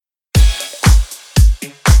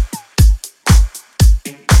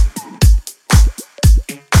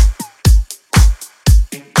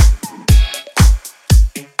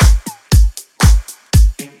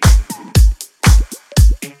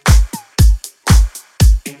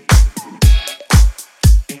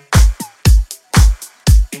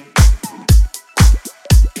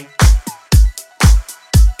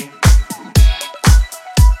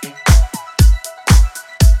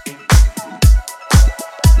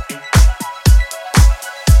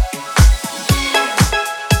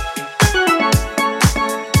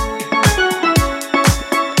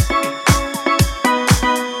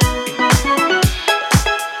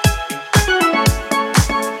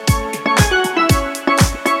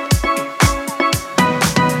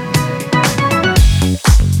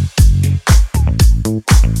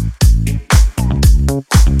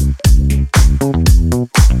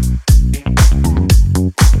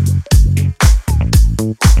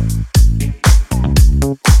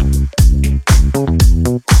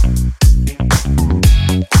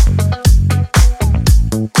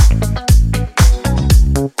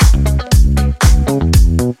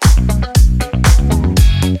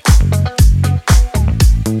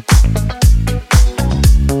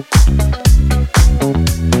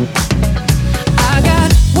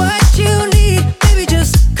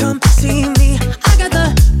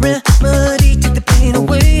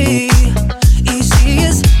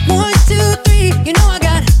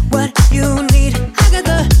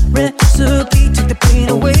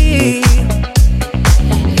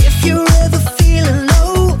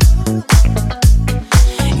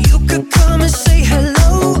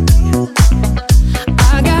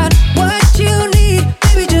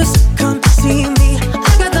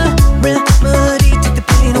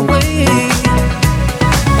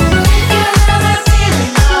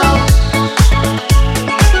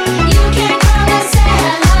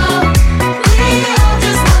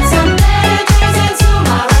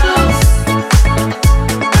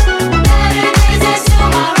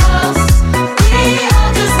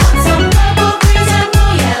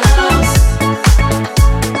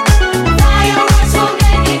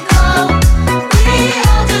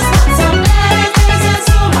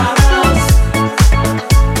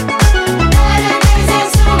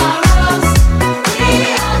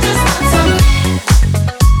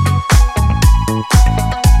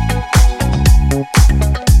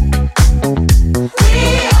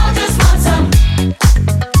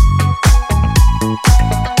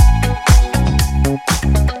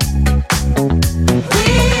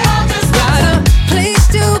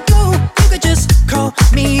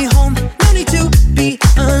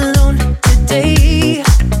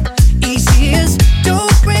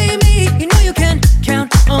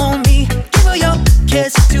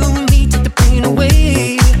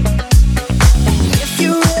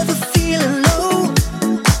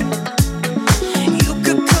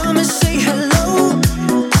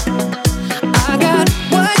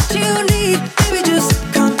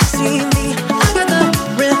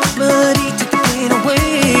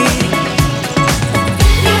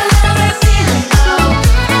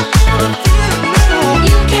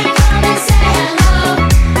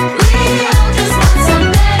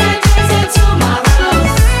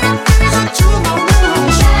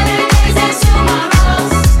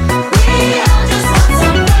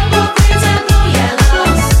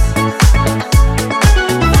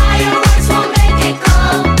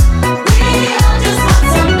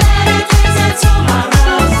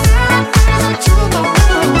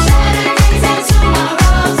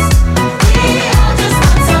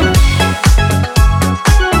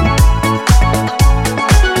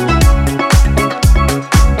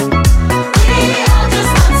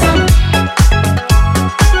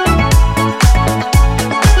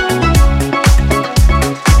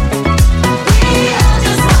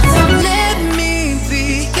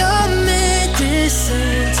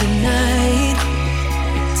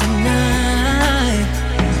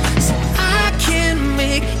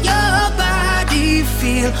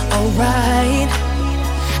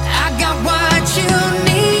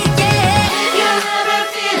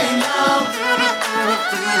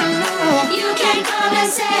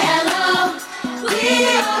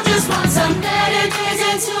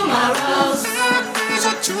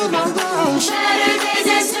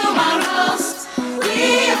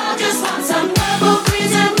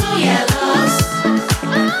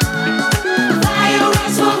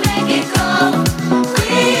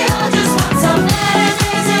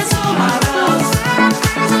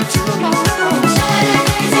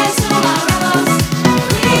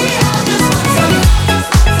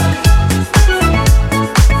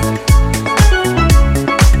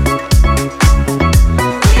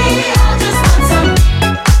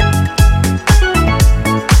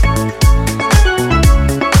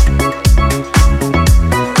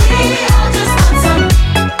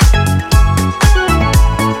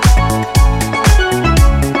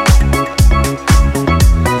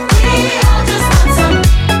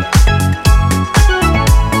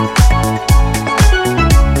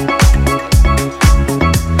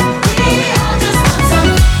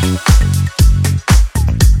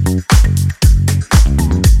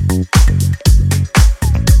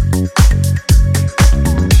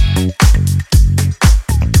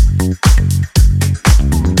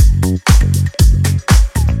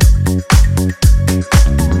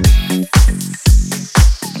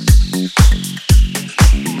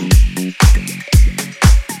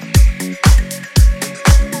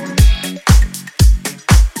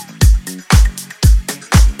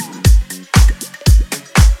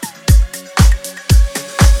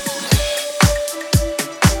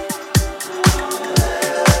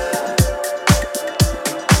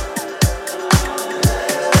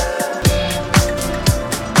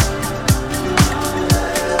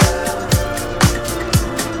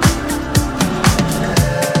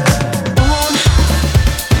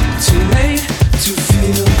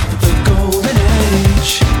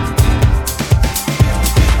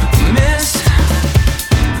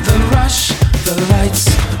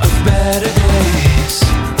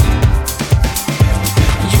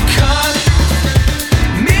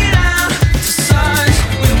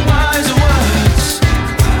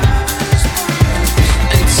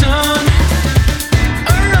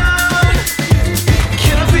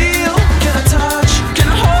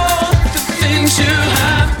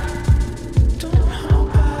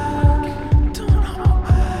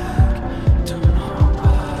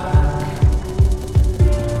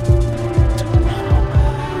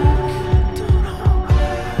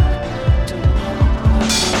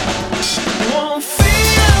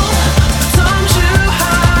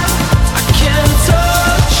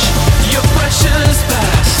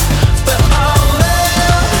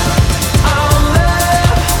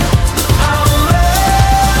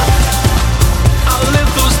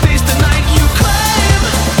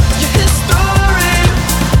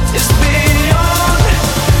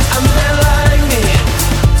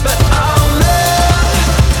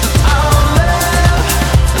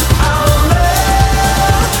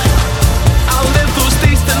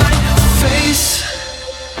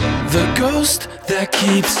ghost that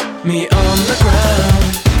keeps me on the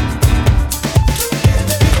ground.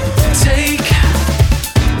 Take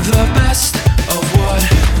the best of what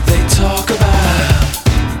they talk about.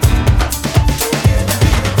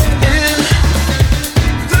 In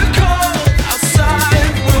the cold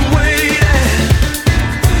outside, we're waiting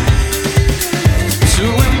to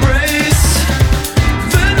embrace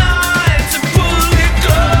the night, to pull it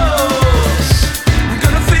close. I'm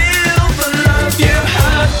gonna feel the love you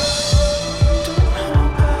have. Don't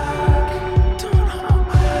hold back, don't hold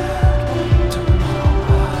back.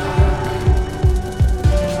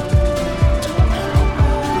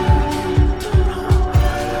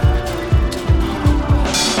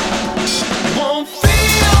 Won't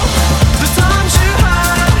feel the times you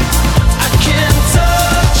had. I can't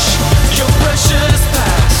touch your precious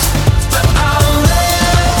past, but I'll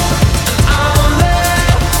live, and I'll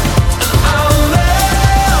live, and I'll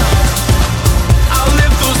live. I'll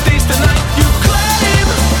live those days tonight. You claim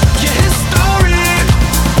your history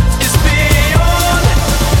is beyond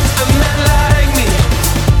a man like me,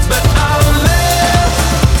 but I'll live,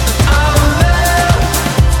 and I'll live,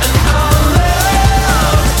 and I'll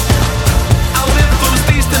live. I'll live those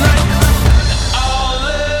days tonight. I'll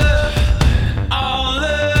live, I'll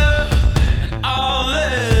live, and I'll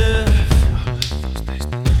live.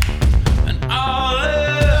 And I'll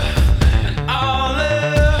live, and I'll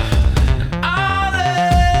live, and I'll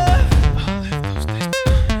live.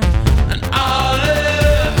 And I'll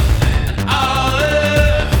live, and I'll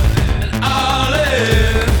live, and I'll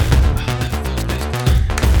live.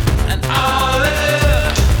 And I'll live,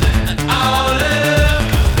 and I'll live,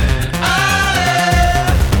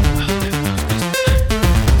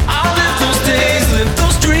 I'll live those days, live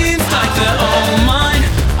those dreams like they're all mine.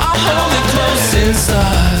 I'll hold it close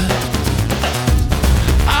inside.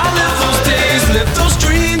 I'll live those days, live those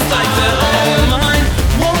dreams like they're all mine.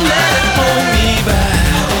 Won't let it hold me back.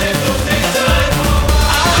 I'll live those days tonight.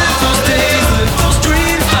 I'll live those days, live those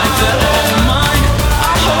dreams like they're all mine.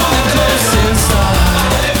 I'll hold it close inside.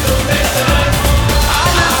 I'll live those days tonight.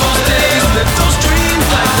 I'll live those days, live those dreams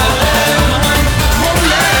like they're all mine. Won't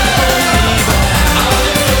let it hold me back. I'll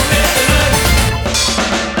live those days tonight.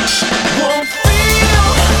 Won't feel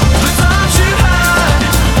the times you had.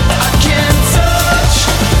 I can't touch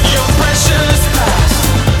your precious past,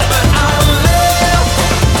 but I'll live,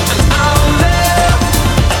 and I'll live,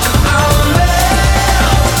 and I'll live.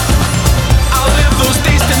 I'll live those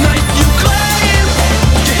days tonight. You claim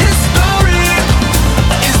your history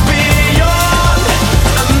is beyond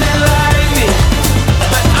a man like me,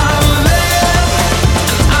 but I'll live,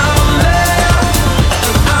 and I'll live,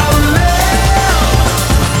 and I'll live.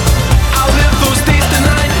 I'll live those days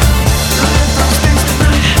tonight. Live those days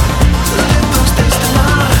tonight. Live those days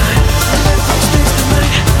tonight. Live those days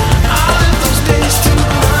tonight. I'll live those days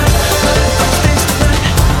tonight. Live those days tonight.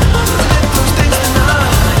 Live those days tonight.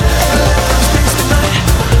 Live those days tonight.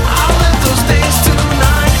 I'll live those days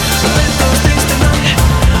tonight. Live those days tonight.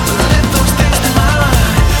 Live those days tonight.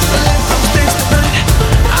 Live those days tonight.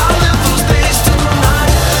 I'll live those days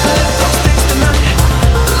tonight. Live those days tonight.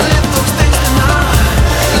 Live those days tonight.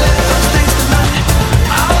 Live those days tonight.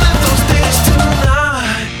 I'll live those days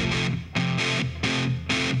tonight.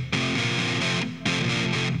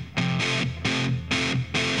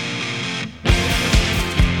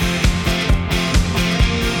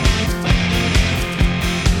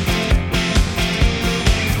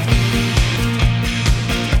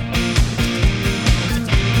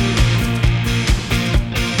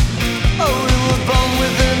 Oh, we were born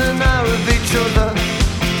within an hour of each other.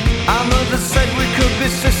 Our mother said we could be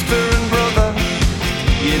sister and brother.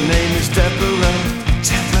 Your name is Deborah,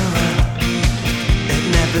 Deborah. It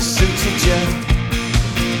never suited you.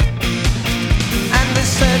 And they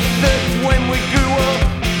said that when we grew up,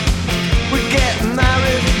 we'd get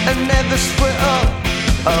married and never split up.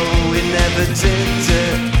 Oh, we never did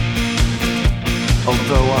it.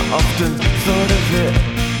 Although I often thought of it.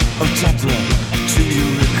 Oh, Deborah, do you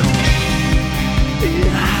recall?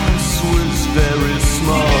 Your house was very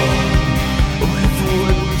small, with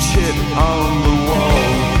wood chip on the wall.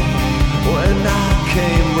 When I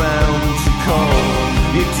came round to call,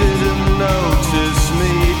 you didn't notice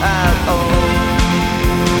me at all.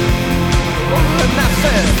 And I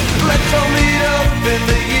said, let's all meet up in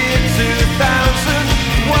the year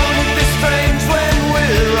 2000. Won't it be strange when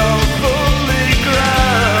we're all fully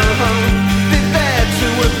grown? Be there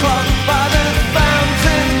 2 o'clock by the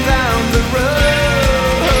fountain down the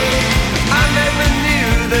road. I never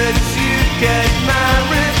knew that you'd get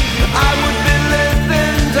married. I would be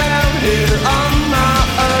living down here on my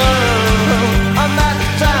own, on that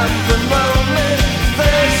damp and lonely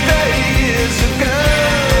Thursday years ago.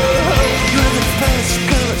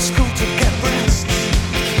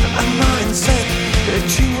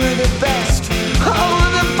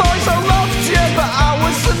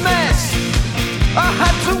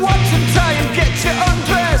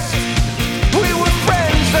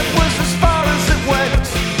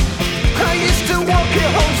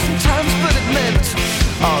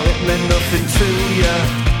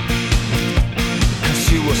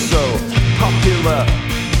 so popular.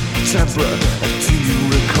 Temper, do you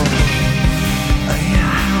recall? Your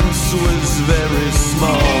house was very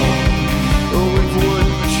small, with wood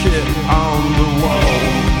chip on the wall.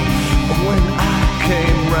 When I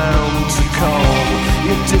came round to call,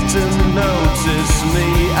 you didn't notice me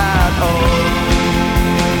at all.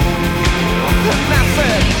 And I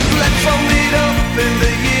said, let's all meet up in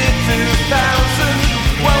the year 2000.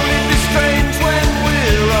 Won't it be strange when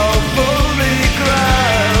we're all fully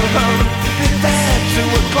grown? Be there 2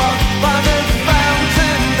 o'clock by the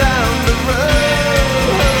fountain down the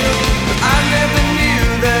road. I never knew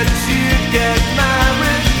that you'd get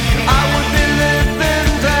married. I would be living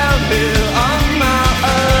down here on my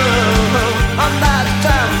own, on that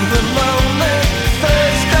damp and lonely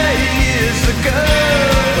Thursday years ago.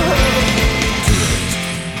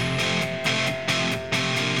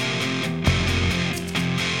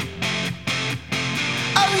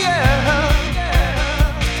 Oh yeah,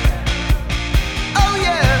 oh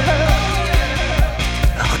yeah.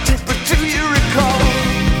 Oh, Tipper, do you recall?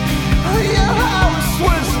 Your house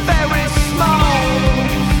was very small,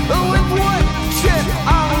 with wood chip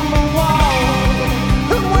on the wall.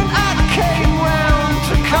 When I came round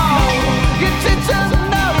to call, you didn't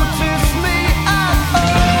notice me at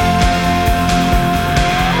all.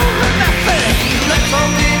 And I said, let's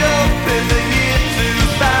all meet up in the year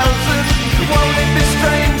 2000. Won't it be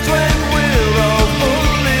strange when we're all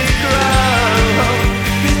fully grown?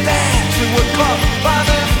 Be there 2 o'clock by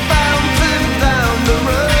the fountain down the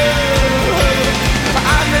road.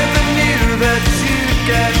 I never knew that you'd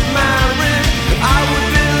get married. I would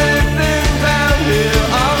be living down here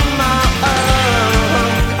on my own,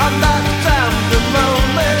 on that damp and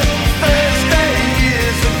lonely Thursday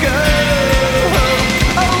years ago.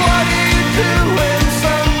 Oh, what are you doing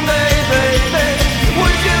Sunday, baby?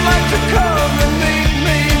 Would you like to come and meet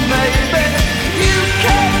me, maybe? You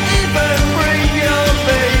can't even bring your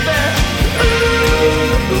baby.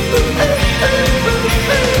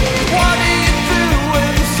 What are you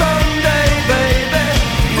doing Sunday, baby?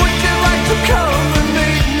 Would you like to come and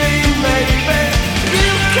meet me, maybe?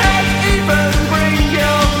 You can't even bring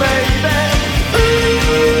your baby.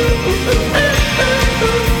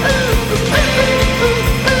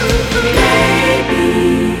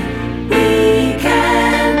 We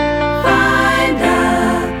can find a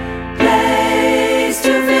place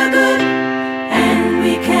to feel good, and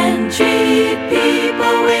we can treat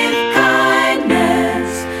people with kindness.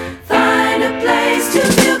 Find a place to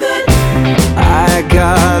feel good. I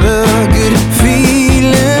got a good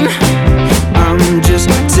feeling. I'm just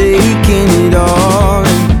taking it all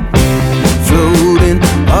in, floating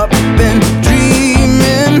up and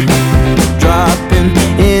dreaming, dropping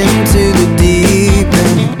into the deep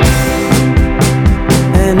end.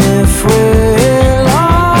 And if we're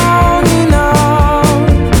long enough,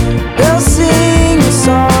 they'll sing a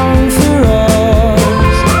song for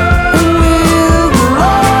us, and we'll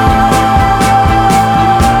belong.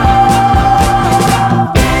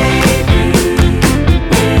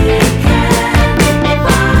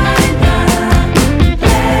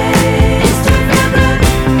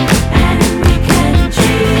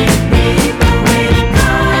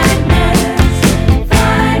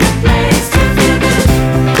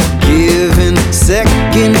 Giving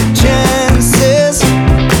second chances.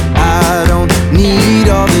 I don't need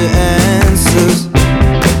all the answers.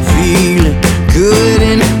 Feeling good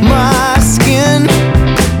in my skin.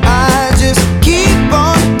 I just keep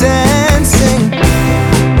on dancing.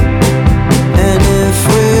 And if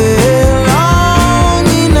we're long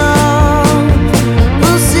enough,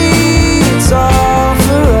 we'll see it's all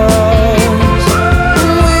for us,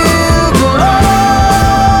 and we'll belong.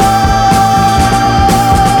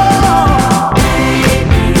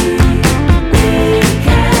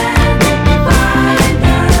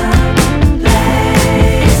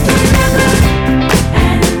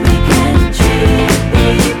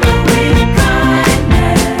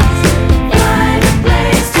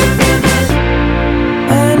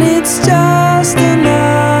 And it's just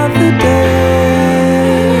another day.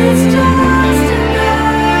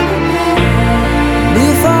 And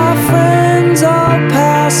if our friends all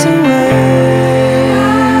pass away,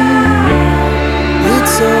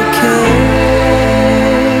 it's okay.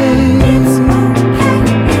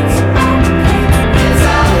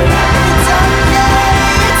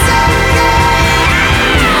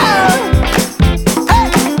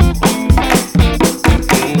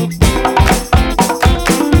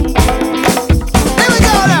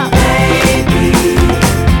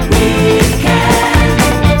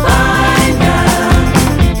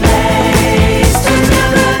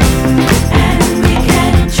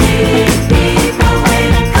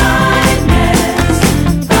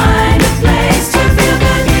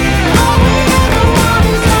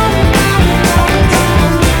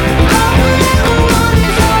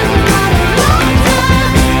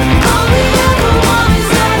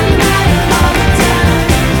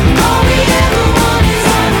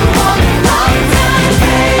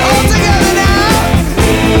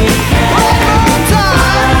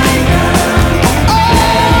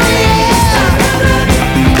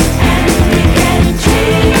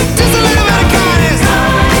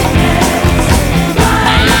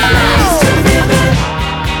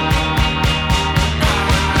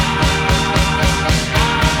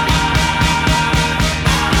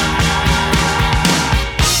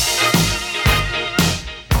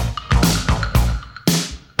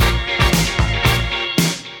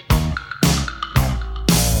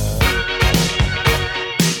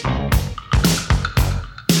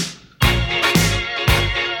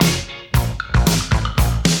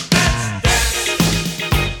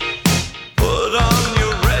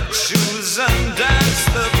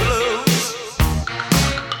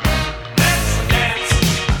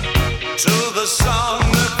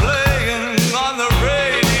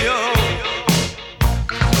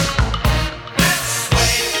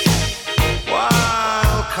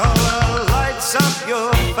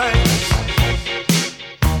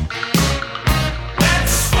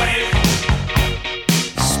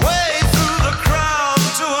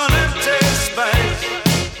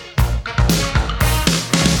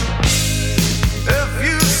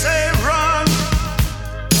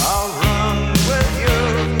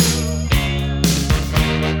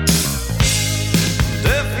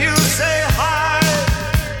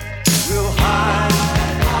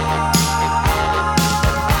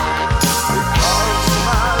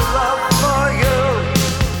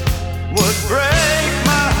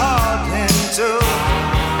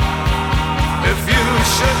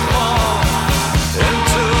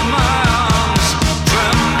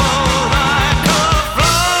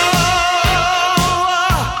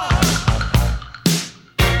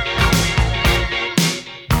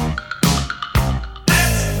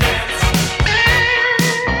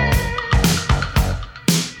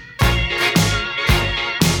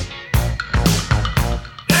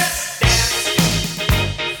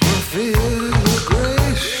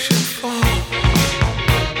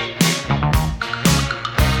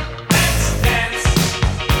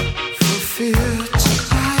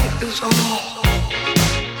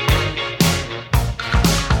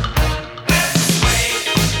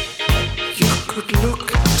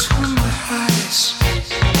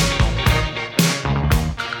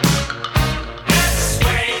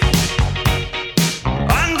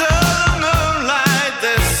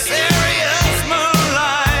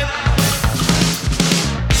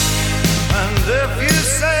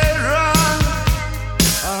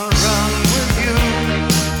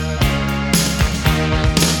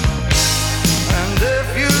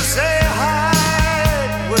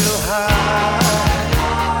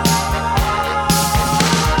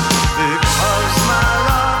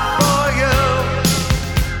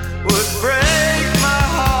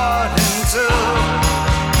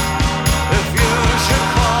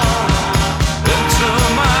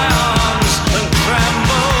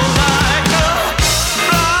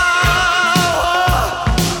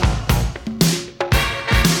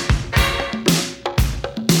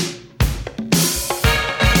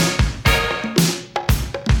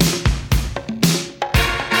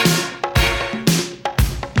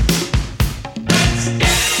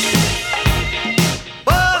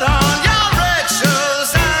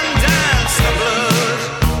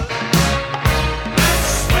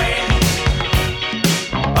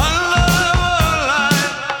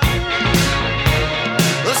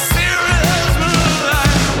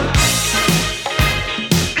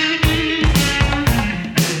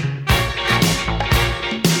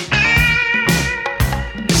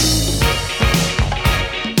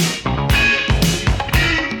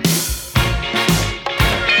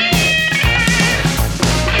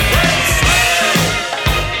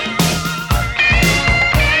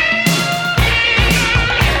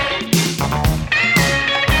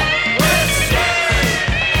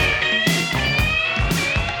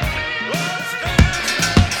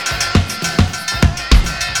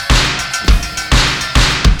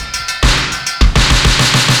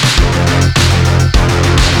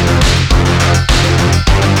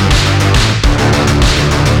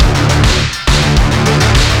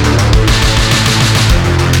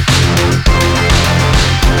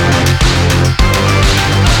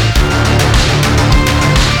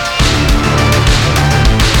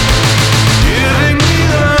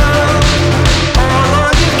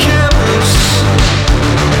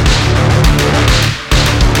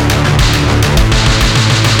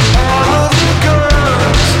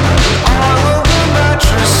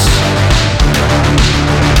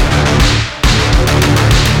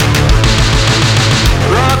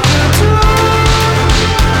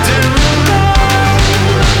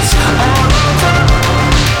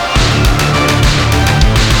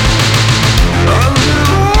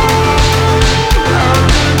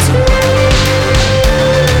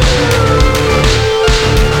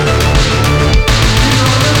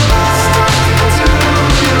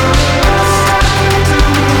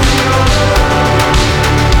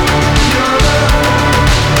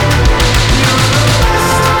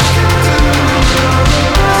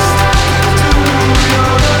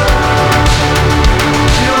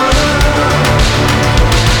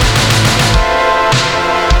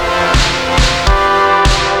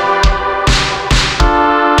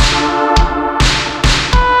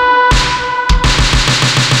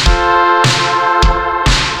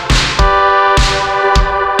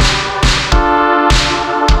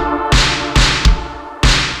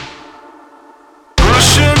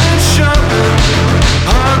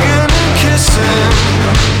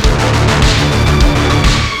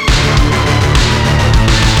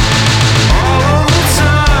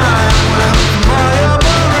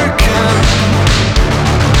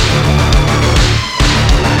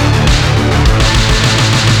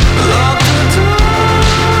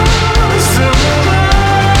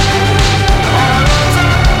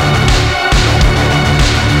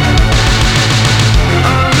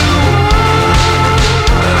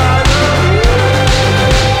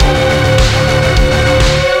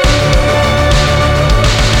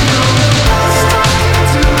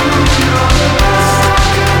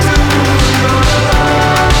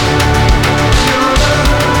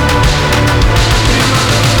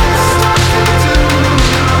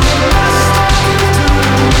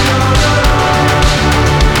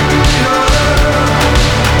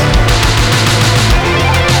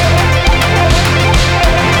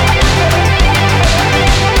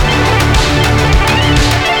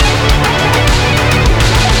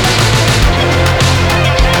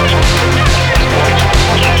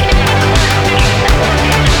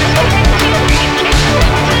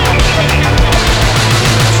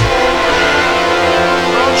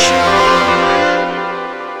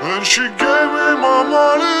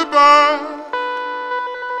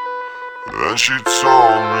 And she told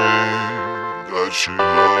me that she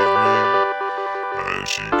loved me, and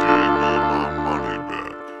she gave me my money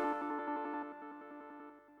back.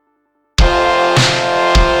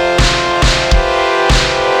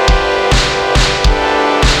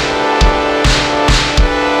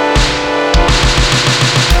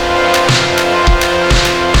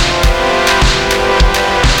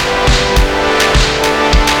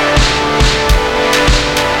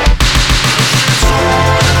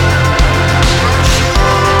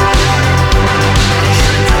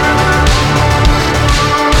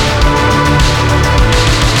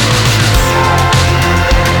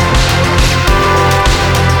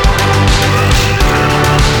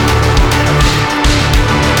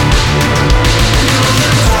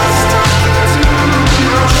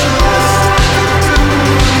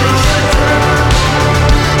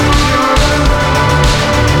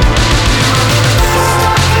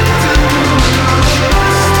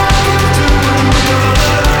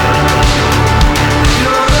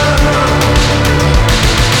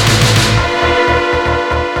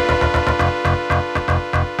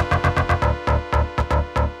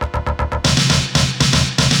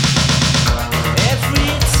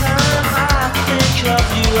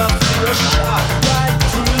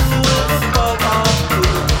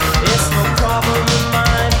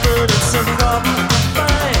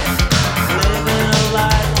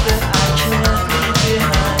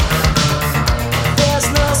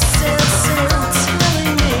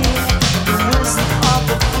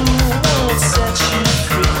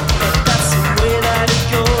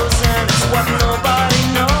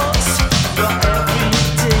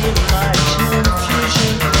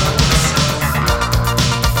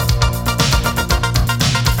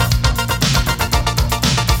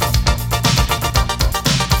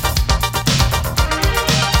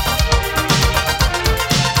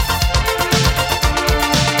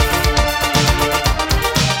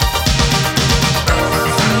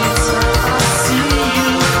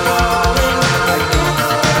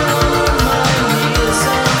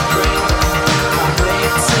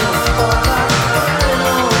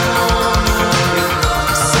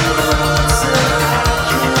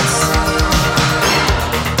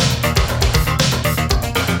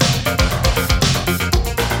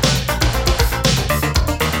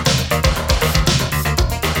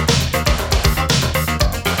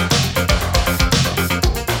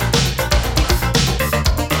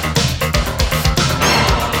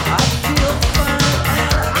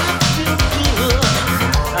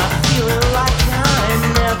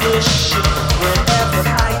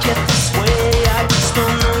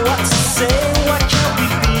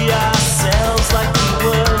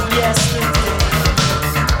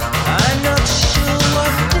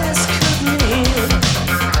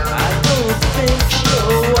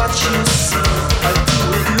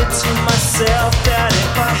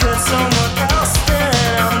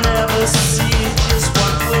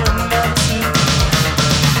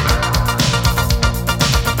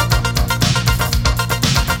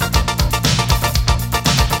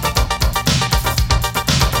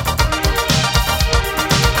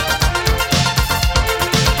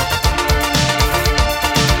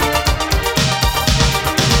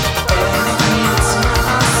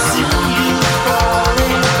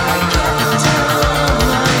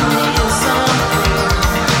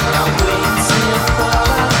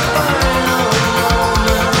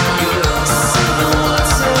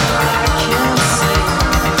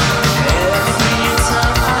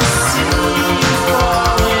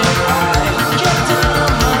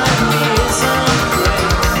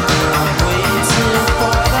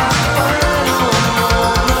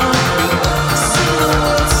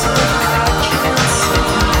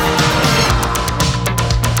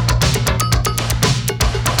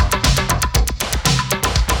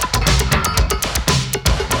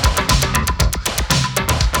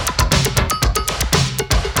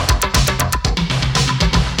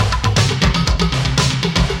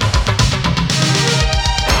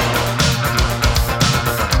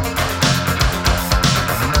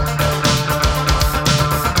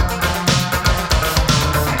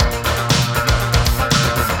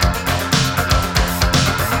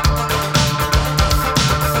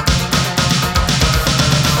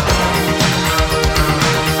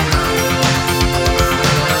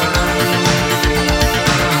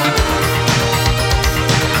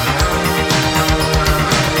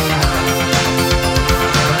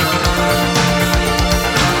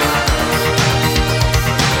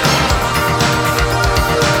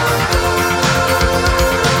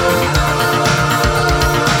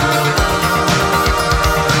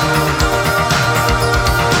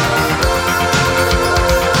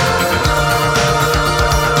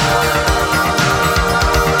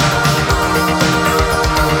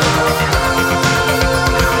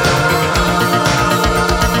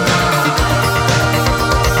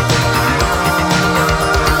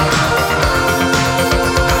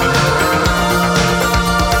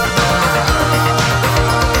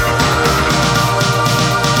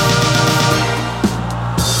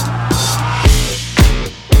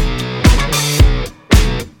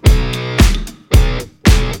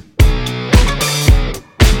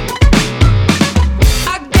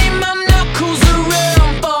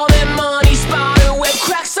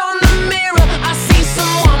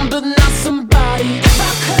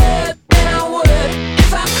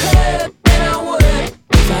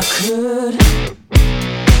 could,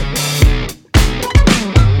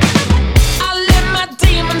 I let my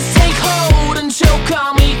demons take hold and choke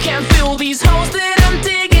on me. Can't fill these holes that I'm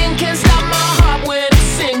digging. Can't stop my heart when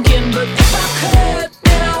it's sinking. But if I could,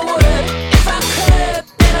 then I would. If I could,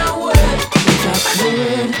 then I would. If I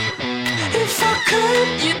could, if I could,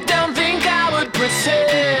 you don't think I would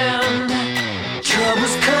pretend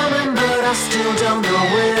trouble's coming, but I still don't know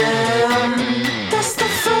when. That's the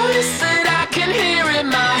voice that I can hear in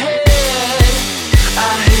my head. I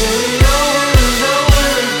hear it over and over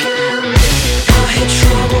again. I hear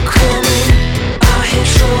trouble coming, I hear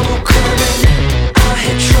trouble coming, I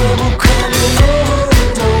hear trouble coming over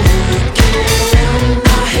and over again.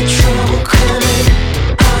 I hear trouble coming,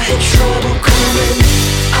 I hear trouble coming,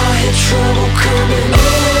 I hear trouble coming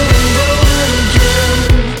over and over again.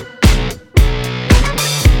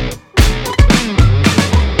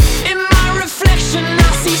 In my reflection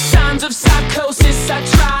I see signs of psychosis. I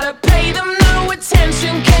try to pay them no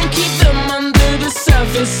attention, can't keep them under the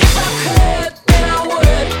surface. If I could, then I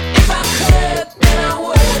would. If I could, then I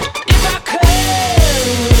would. If I could,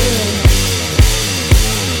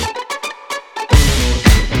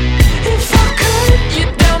 if I could, you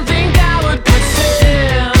don't think I would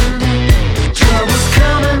pretend trouble's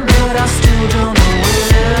coming, but I still don't know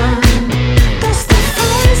when. That's the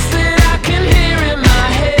voice that I can hear in my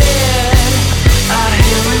head. I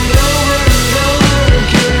hear it over and over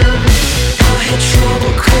again. I hear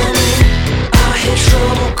trouble coming, I hear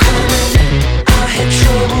trouble coming, I hear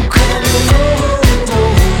trouble coming over and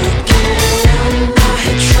over again. I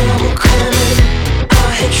hear trouble coming, I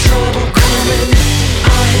hear trouble coming,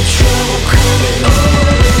 I hear trouble coming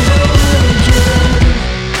over and over again.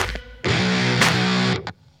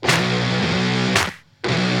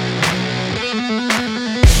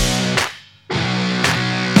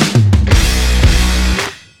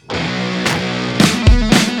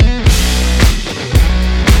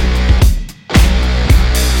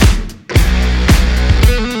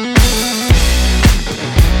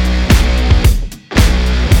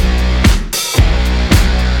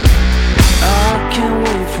 I can't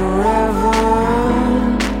wait forever,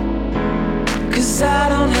 'cause I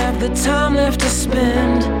don't have the time left to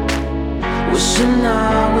spend wishing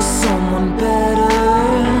I was someone better,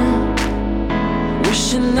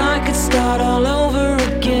 wishing I could start all over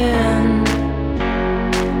again.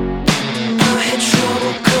 I hear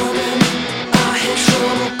trouble coming, I hear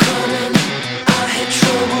trouble coming, I hear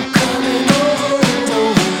trouble coming over and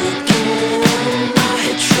over again. I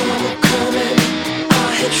hear trouble coming, I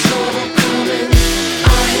hear trouble coming,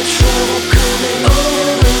 I hear trouble coming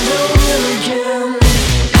over and over again.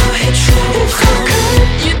 I hear trouble coming,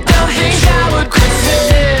 you don't think I would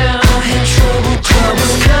pretend. I hear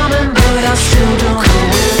trouble's coming, but I still don't know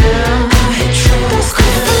when. I hear trouble.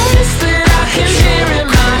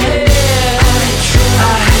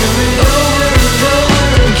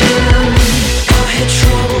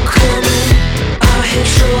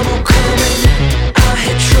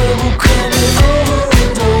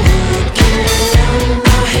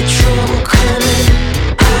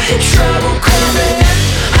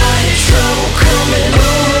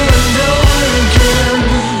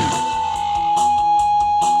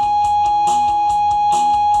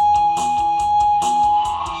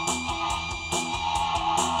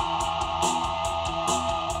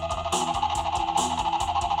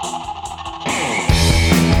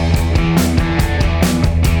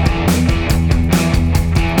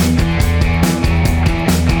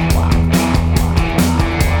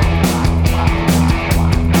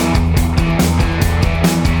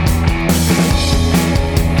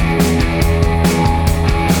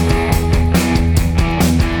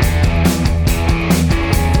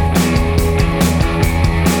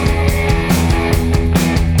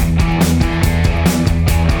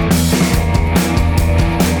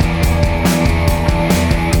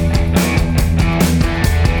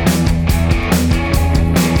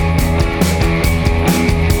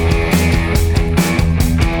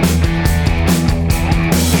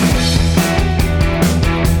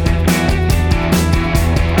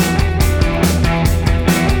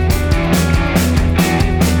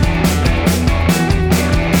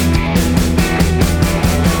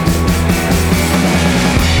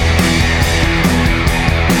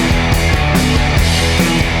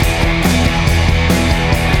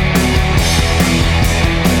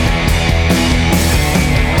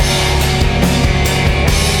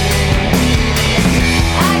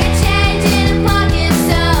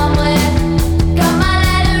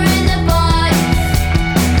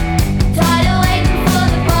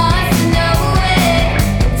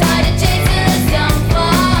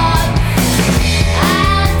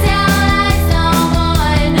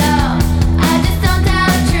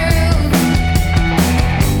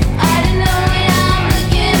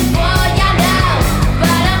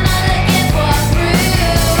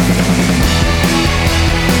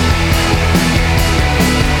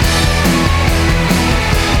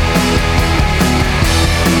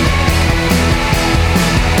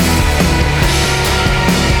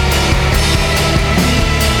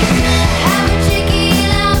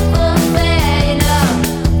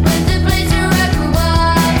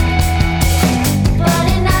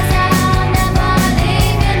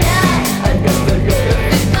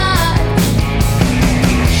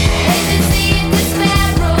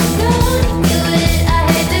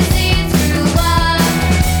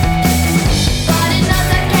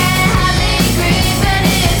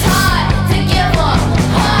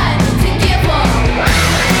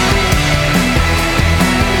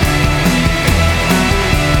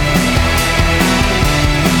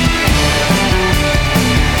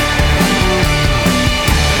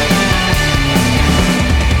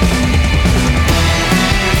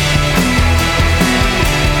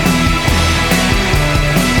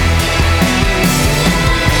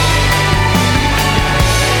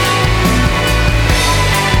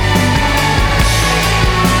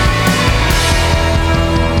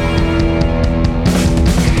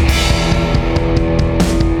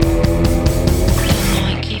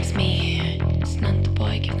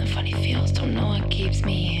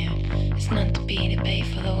 pay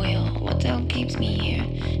for the wheel. What town keeps me here?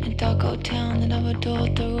 In dark old town, the never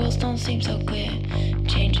told the rules don't seem so clear.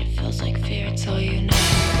 Change, it feels like fear, it's all you know.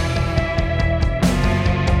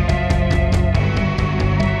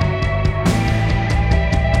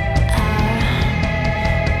 Town.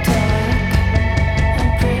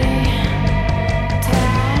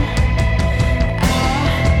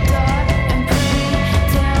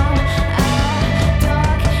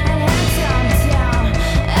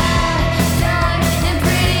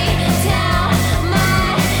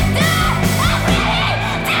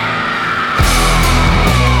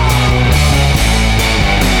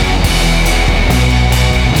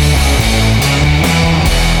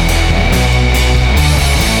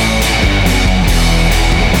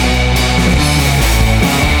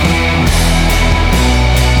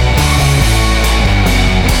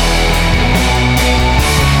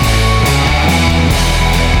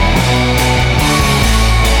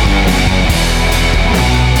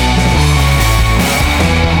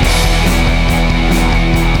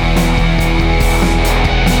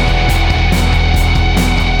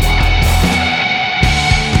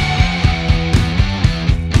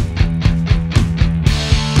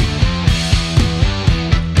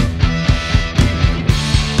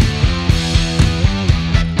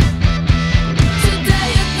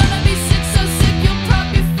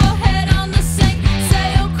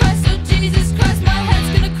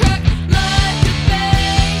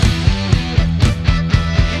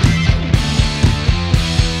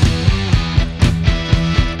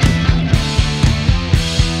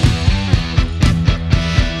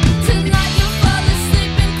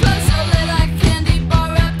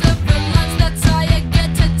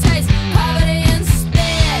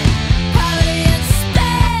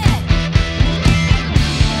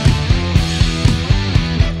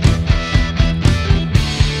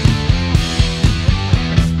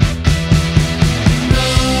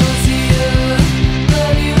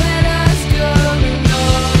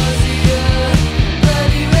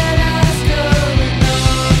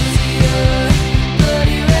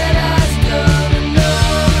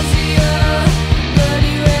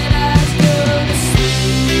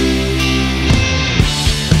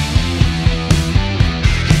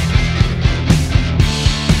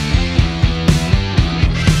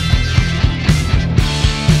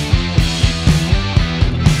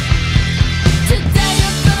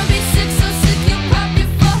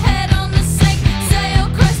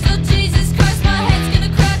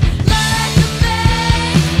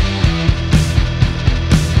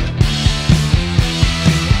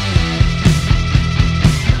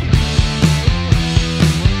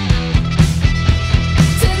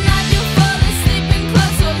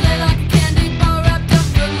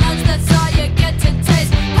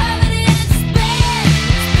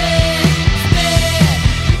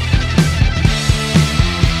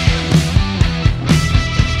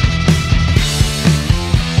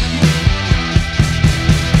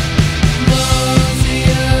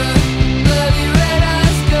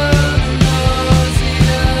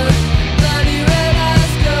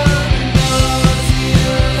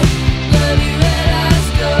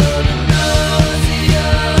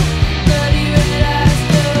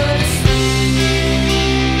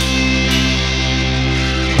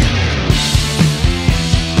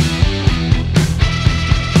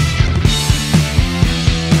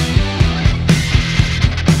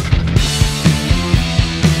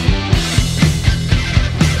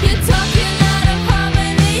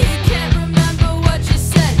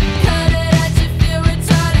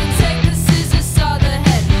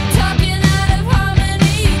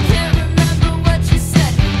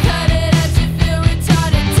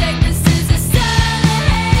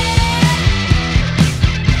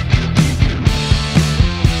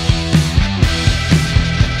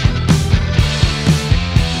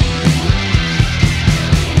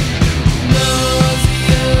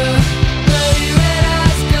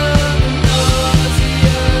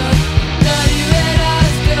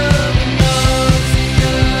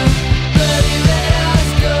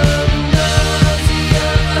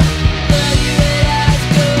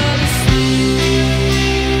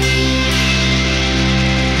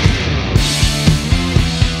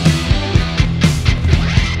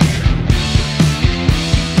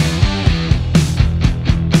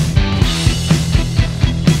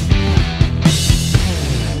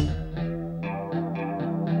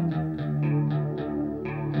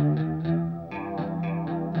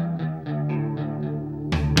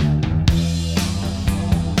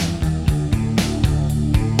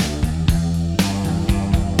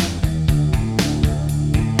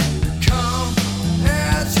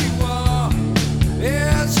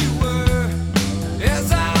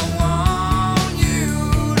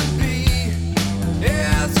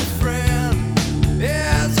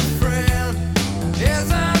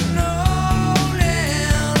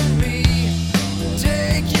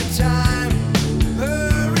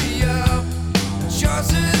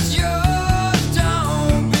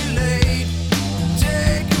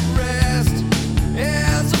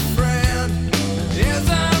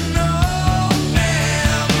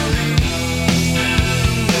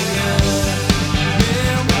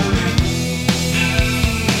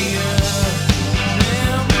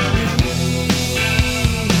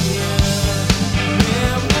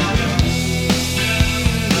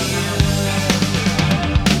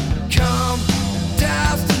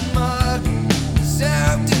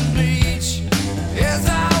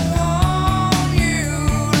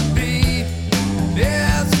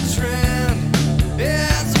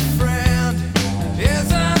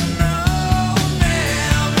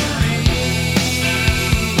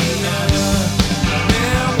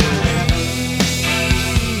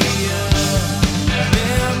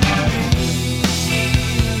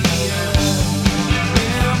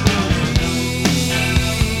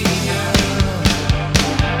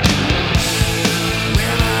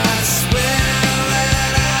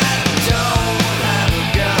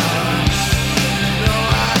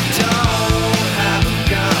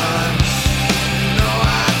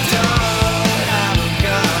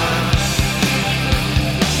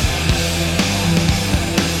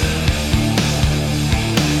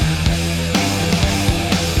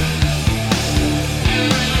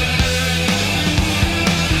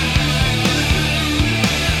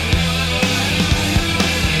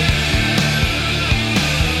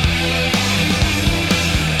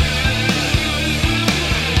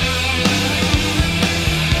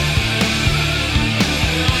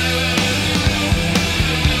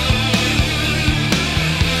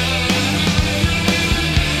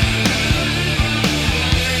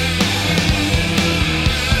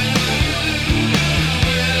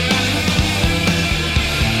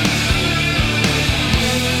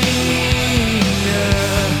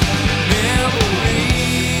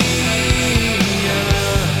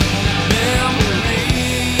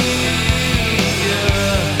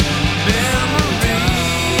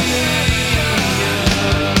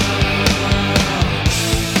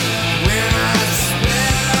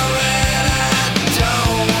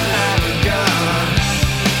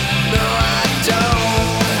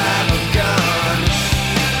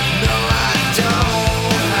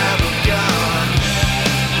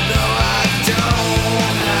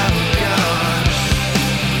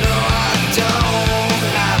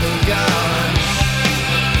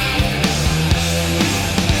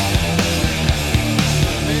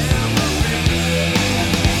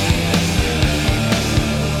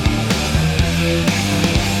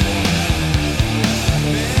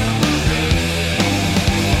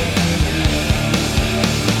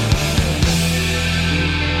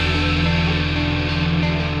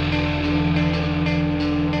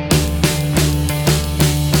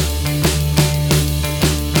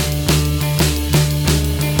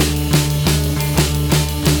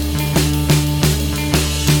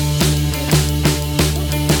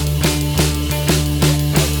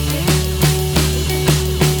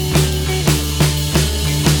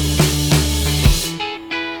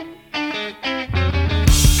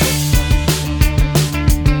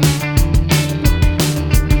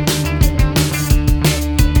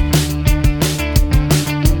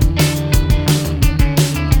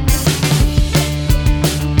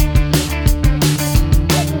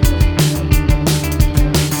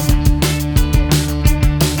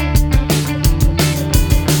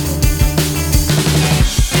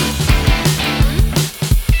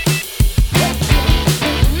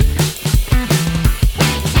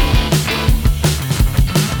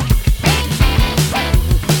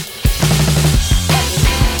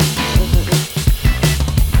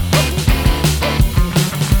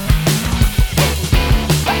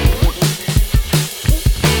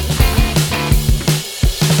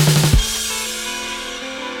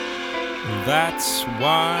 That's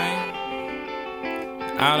why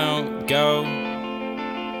I don't go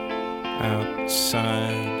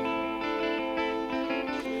outside.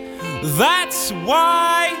 That's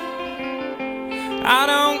why I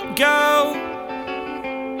don't go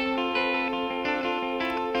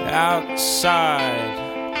outside.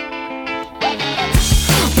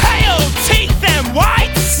 Pale teeth and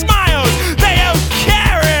white smiles, they don't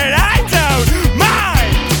care and I don't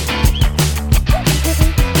mind.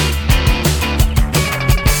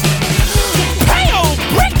 Pale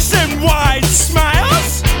bricks and wide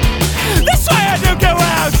smiles, that's why I don't go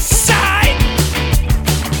outside.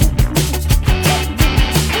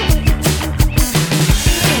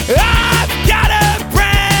 I've got a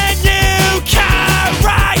brand new car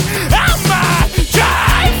right on my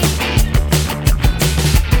drive.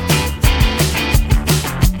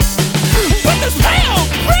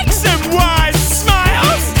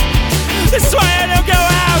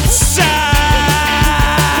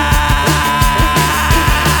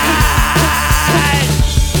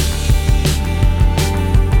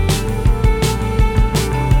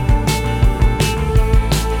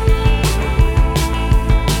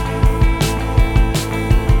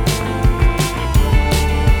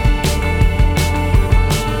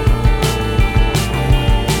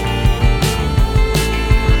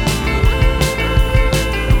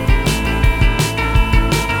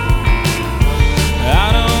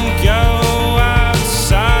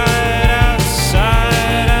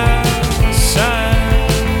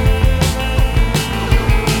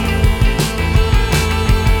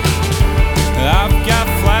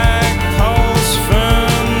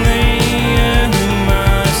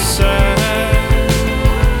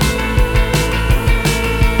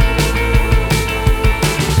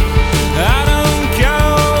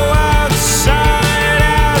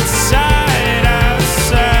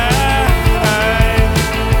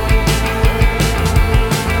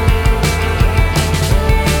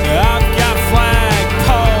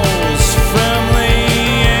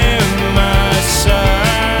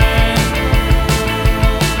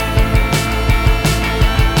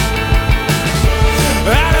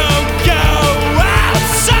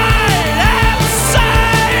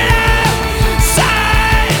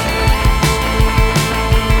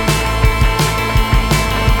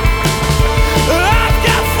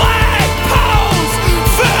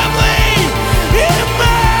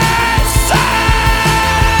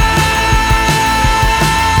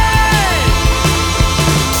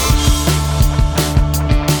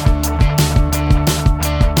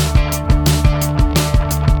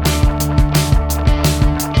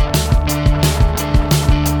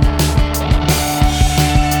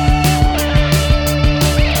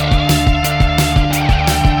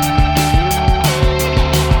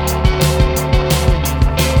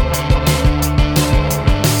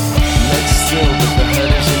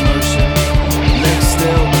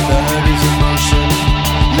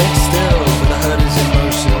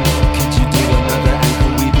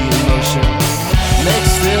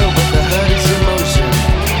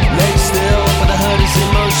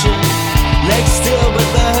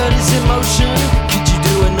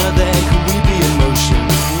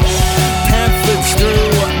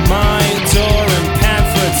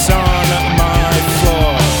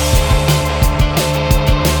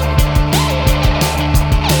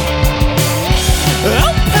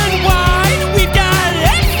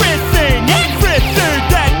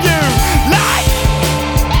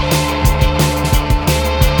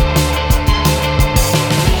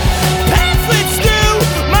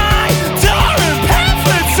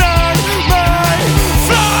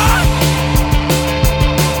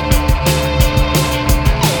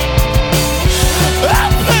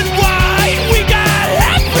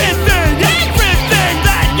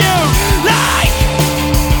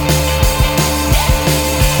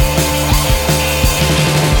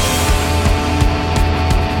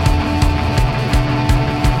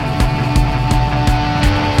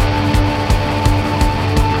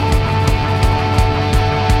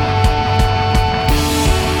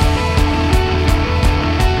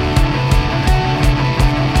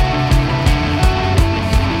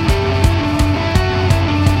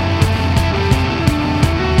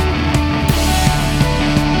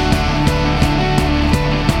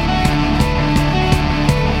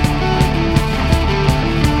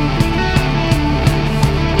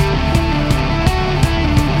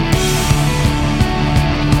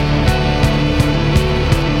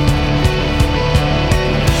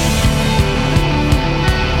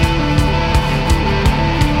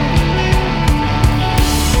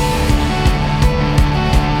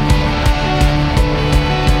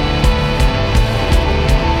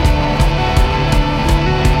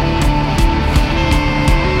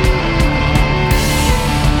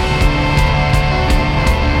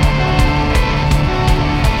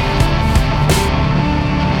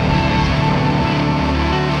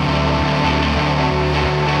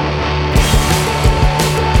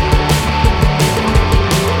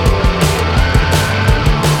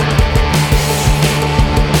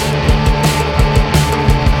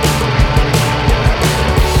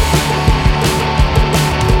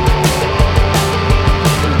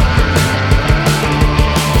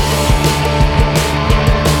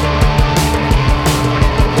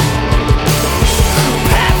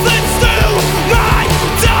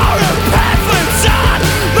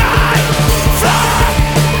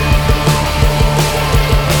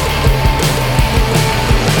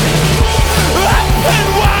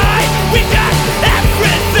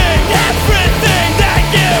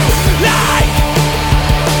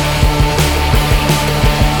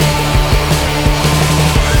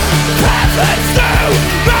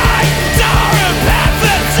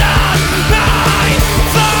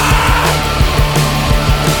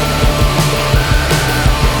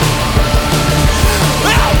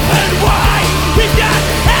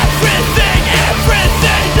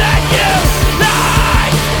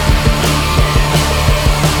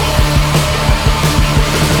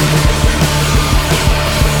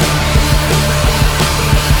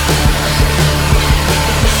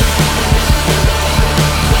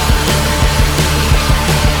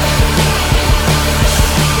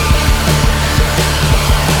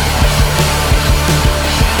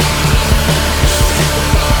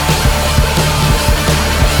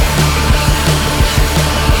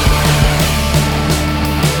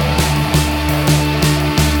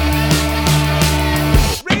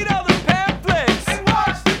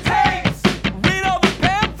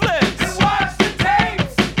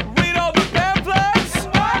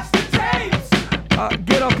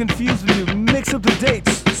 confused when you mix up the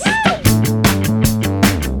dates.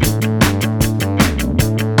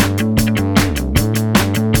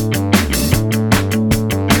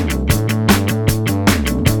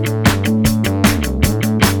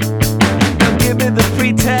 Now give me the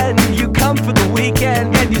pretend you come for the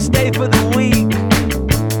weekend and you stay for the week.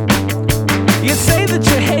 You say that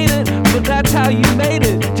you hate it, but that's how you made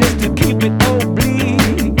it, just to keep it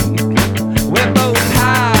oblique. We're both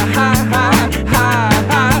high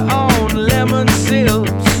on lemon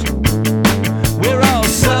sips. We're all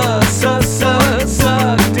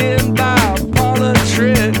sucked in by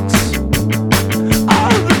politics.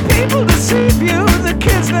 All the people deceive you, the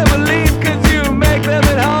kids never leave 'cause you make them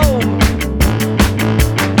at home.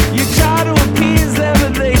 You try to appease them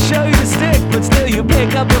and they show you the stick, but still you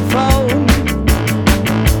pick up the phone.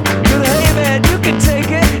 But hey man, you can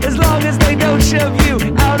take it as long as they don't shove you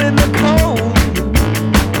out in the cold.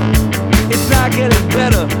 It's not getting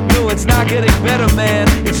better, no it's not getting better man,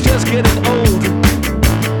 it's just getting old.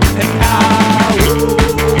 And now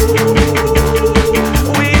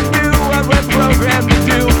we do what we're programmed to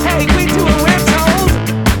do. Hey, we do what we're told.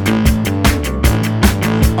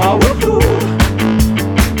 Oh, woohoo.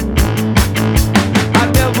 I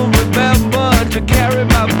never remember to carry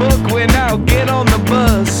my book when I get on the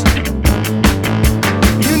bus.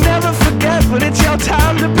 You never forget when it's your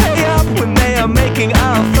time to pay up when they are making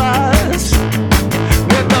our fuss.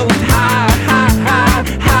 We're both high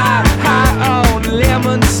on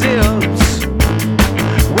lemon sips.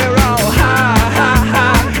 We're all high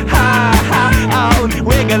on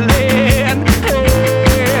wiggling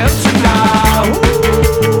hips. Now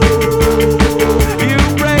you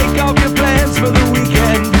break off your plans for the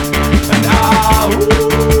weekend, and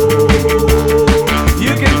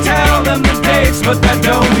you can tell them the dates, but that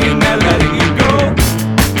don't mean they're letting you go.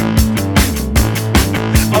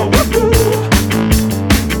 Oh, woohoo.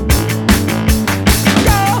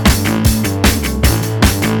 Yeah.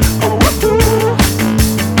 Oh, woohoo.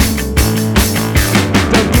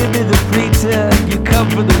 Don't give me the pretend you come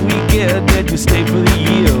for the weekend and you stay for the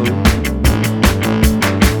year.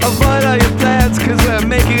 Avoid all your plans 'cause we're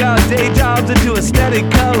making our day jobs into a steady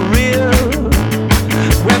career.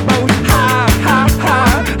 We're both high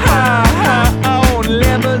on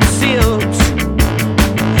lemon sips.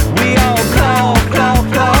 We all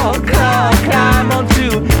climb onto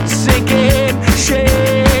sinking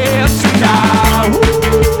ships. Now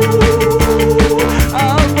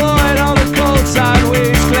avoid all the cold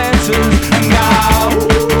sideways glances. Now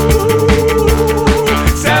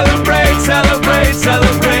celebrate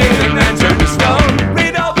and then turn to stone.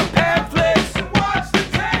 Read all the pamphlets and watch the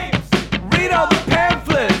tapes. Read all the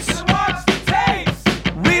pamphlets and watch the tapes.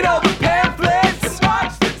 Read all the pamphlets and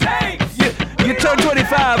watch the tapes. You turn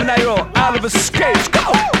 25 and now you're all out of escapes. Go!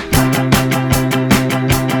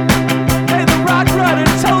 Hey, the rock runner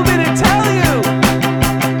told me to tell you.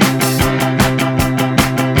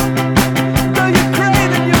 Though you're great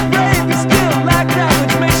and you're brave, you still lack that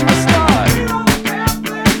which makes you a star. Read all the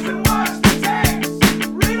pamphlets and watch the tapes.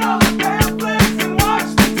 Read all the pamphlets and watch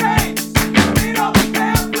the tapes. Read all the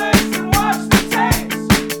pamphlets and watch the tapes.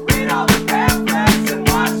 Read all the pamphlets and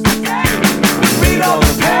watch the tapes. Read all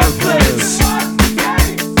the pamphlets.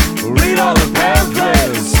 Read all the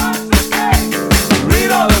pamphlets.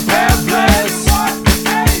 Read all the pamphlets.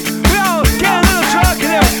 We all get a little drunk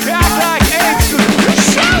and then we act like apes.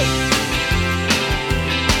 Shout!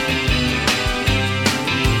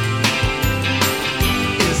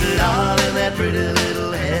 Is it all in that pretty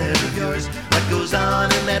little head of yours? What goes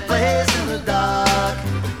on in that place in the dark?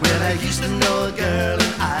 Well, I used to know a girl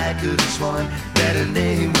and I could have sworn that her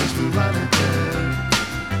name was Veronica.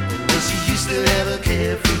 Well, she used to have a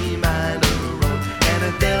carefree mind of her own and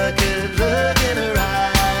a delicate look in her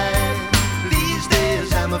eye. These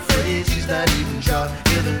days I'm afraid she's not even sure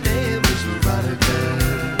if her name was Veronica.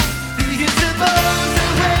 Do you suppose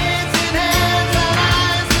that waves in hands are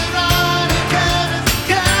eyes Veronica's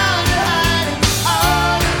come to hide?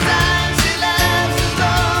 All the time she laughs and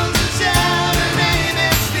blows and shouts her name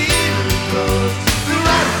and sleep her clothes.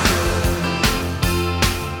 Veronica,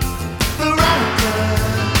 Veronica.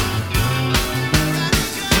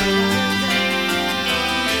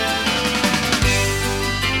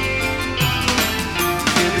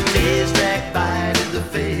 The days drag by to the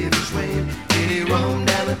favors wane. Did he roam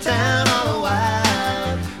down the town all the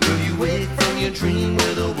while? Will you wake from your dream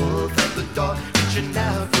with a wolf at the door, reaching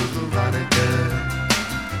out for Veronica?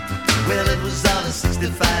 Well, it was all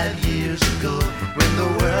 65 years ago when the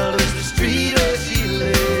world was the street where she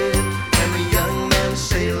lived, and the young man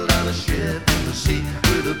sailed on a ship in the sea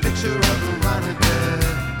with a picture of Veronica.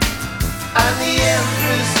 I'm the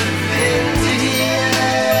Empress of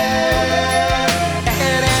India.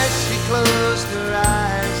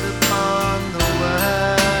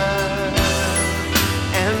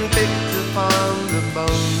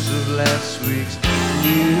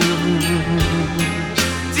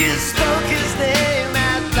 You spoke his name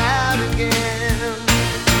out loud again.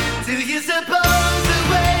 Do you suppose the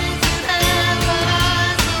ways and hands and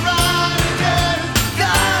eyes Veronica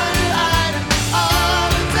gone to hide him? All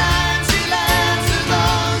the time she laughs at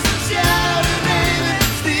those who shout her name and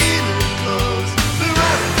steal her clothes.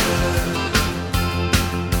 Veronica,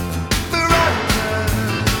 Veronica.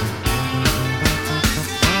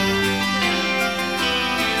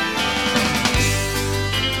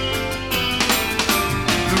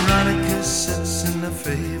 Veronica sits in her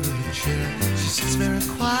favorite chair. She sits very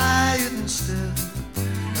quiet and still,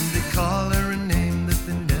 and they call her a name that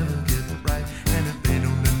they never get right, and if they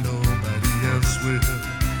don't, then nobody else will.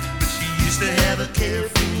 But she used to have a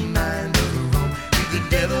carefree mind of her own, with a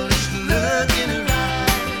devilish look in her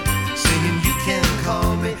eye, saying you can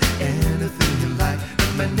call me anything you like,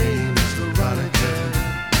 but my name is Veronica.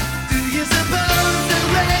 Do you suppose the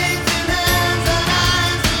rains and hands and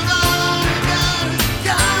eyes of Veronica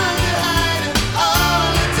gone to hide him? All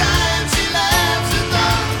the time she laughs at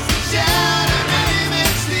those who shout her name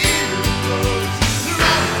and steal her clothes.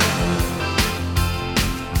 Veronica,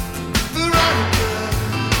 Veronica.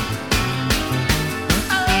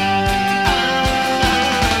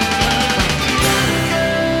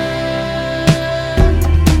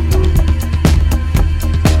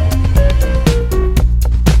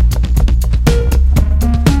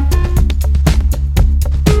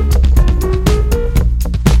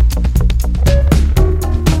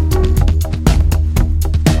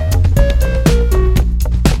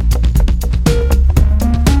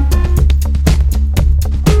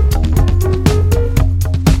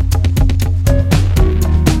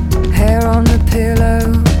 Hair on the pillow,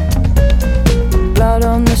 blood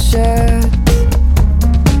on the shirt,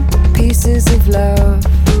 pieces of love,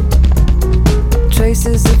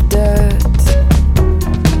 traces of dirt,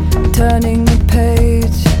 turning the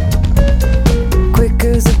page, quick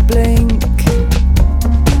as a blink,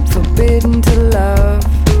 forbidden to love,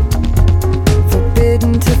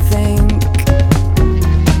 forbidden to think.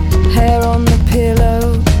 Hair on the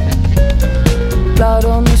pillow, blood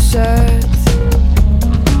on the shirt,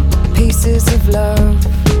 pieces of love,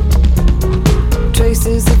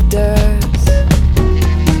 traces of dirt.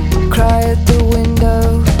 Cry at the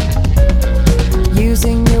window,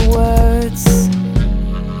 using your words.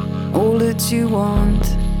 All that you want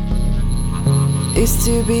is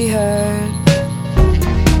to be heard.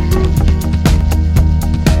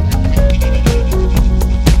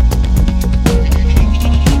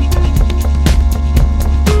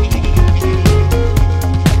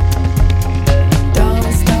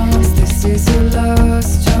 Dance, dance, this is your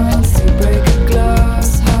last chance to break a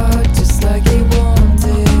glass heart just like you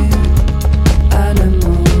wanted.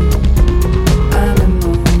 Animal,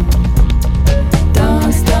 animal.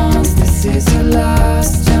 Dance, dance, this is your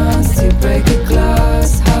last chance to break a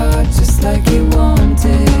glass heart just like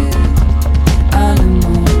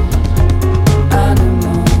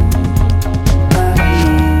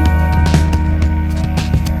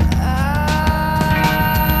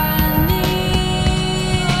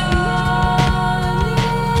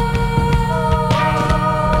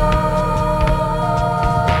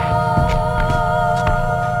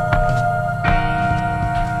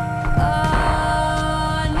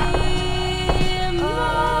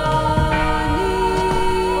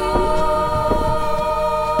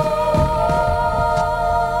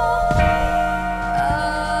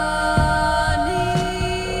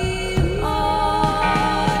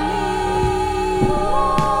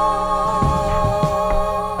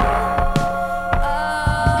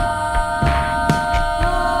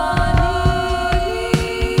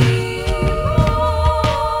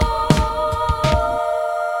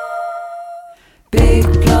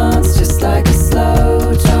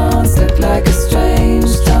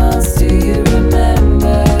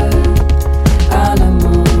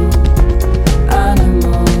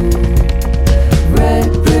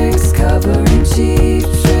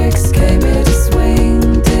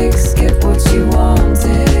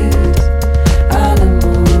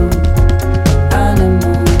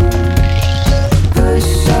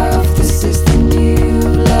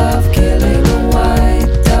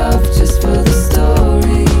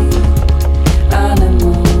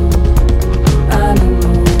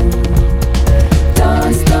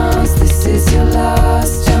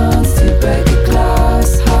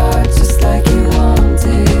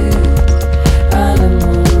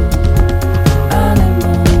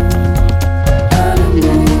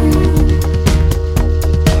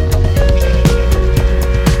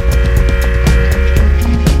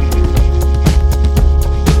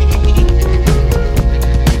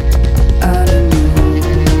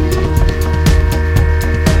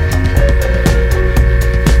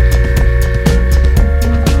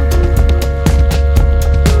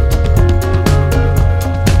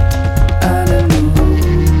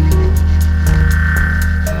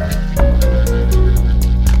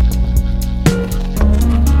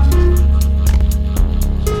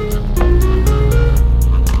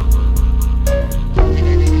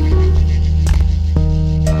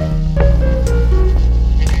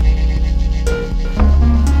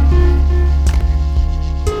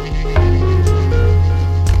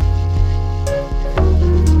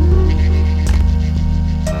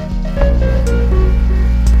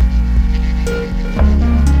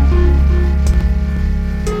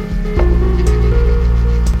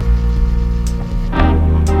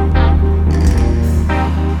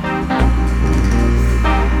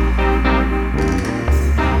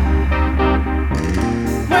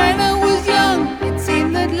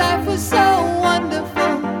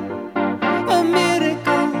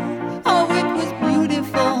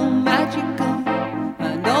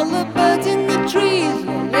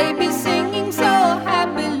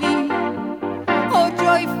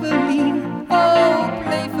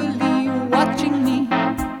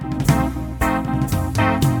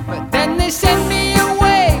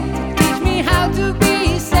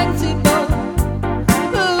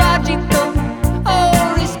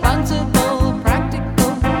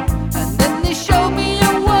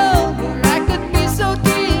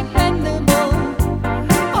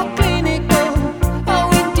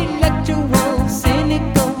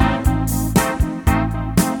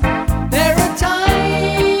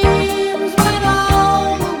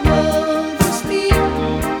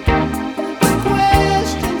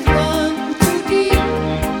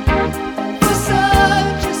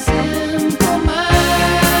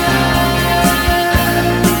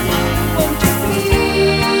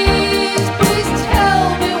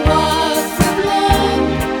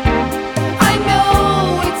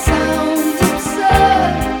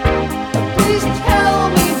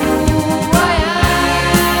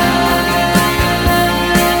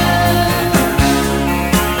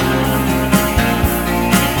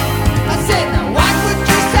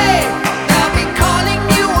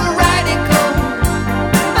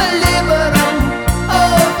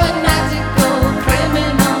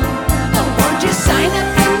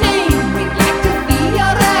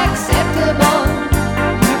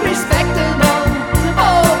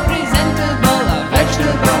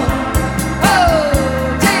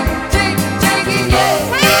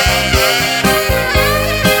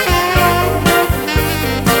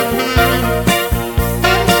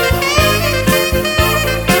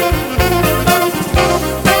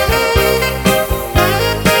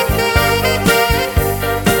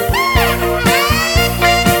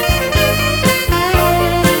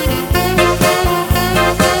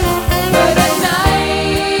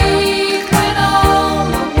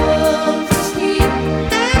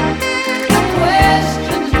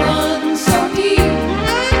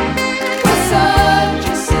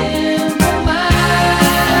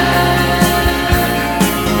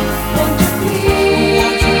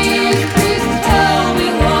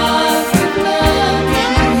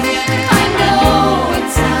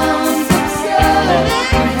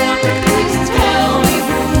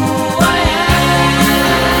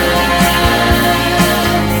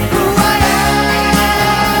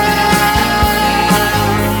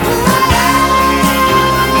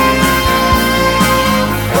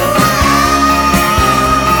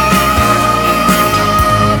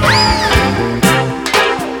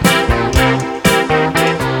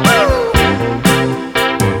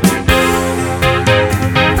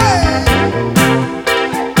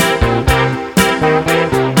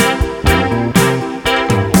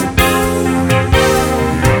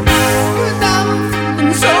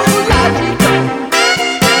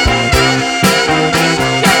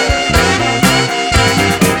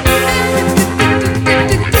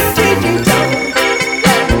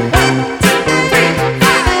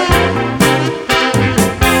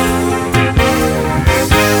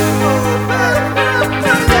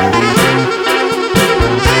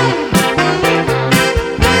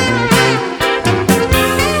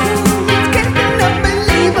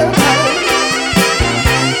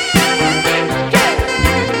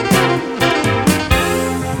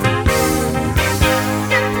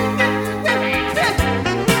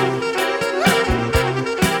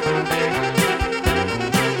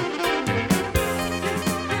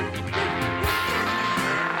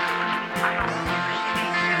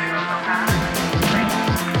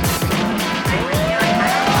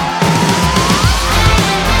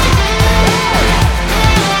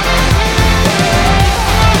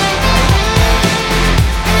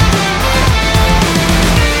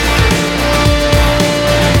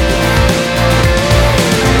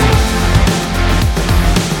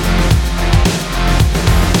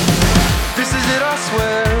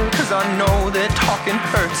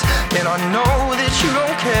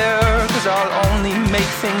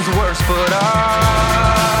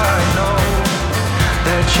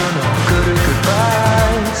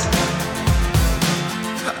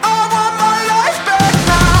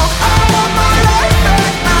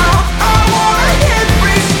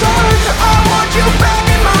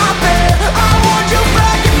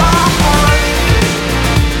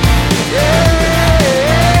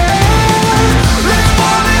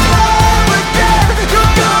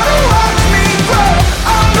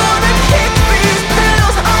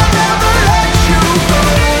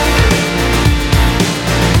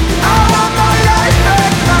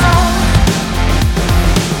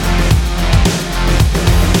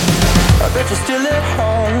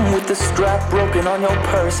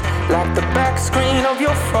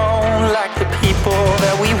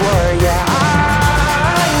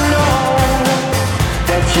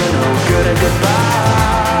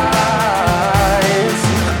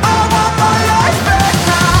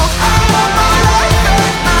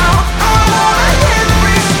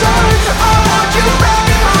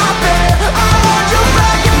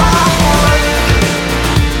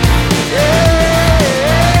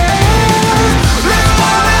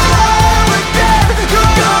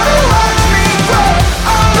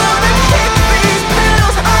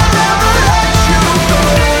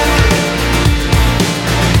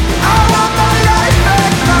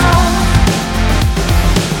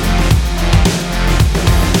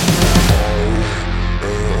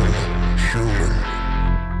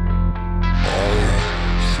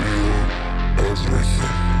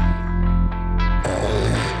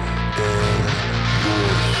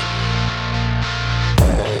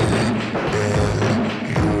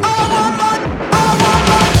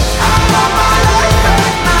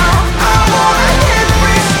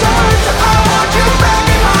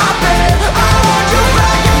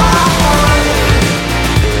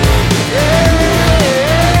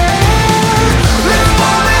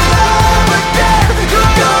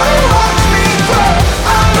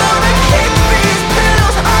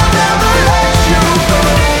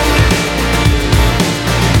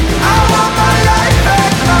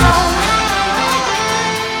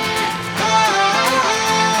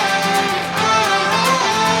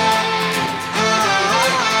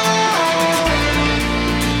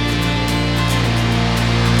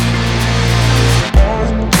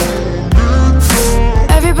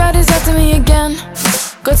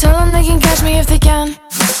Tell them they can catch me if they can.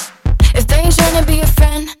 If they ain't trying to be a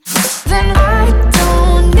friend, then I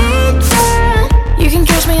don't need them. You can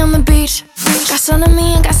catch me on the beach. Got sun on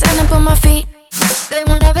me and got sand up on my feet. They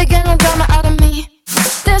won't ever get no drama out of me.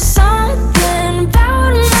 There's something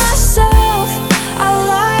about myself I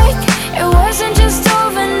like. It wasn't just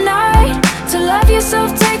overnight. To love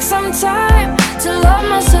yourself takes some time. To love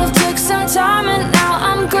myself took some time. And now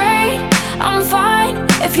I'm great, I'm fine.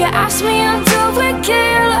 If you ask me, I'll do it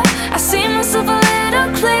killer. I see myself a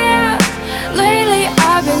little clearer. Lately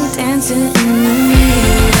I've been dancing in the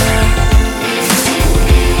mirror.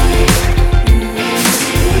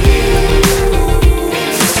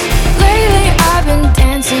 Lately I've been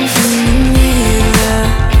dancing in the mirror.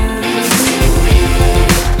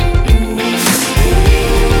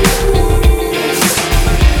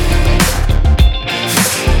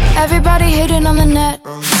 Everybody hating on the net.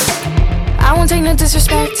 I won't take no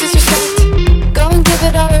disrespect. Go and give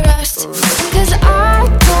it all a rest. Cause I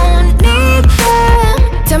don't need them.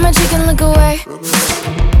 Tell my cheek and look away.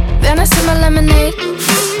 Then I sip my lemonade.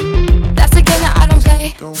 That's the game that I don't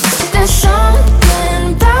play. There's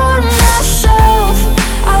something about myself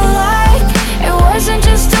I like. It wasn't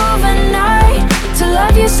just overnight. To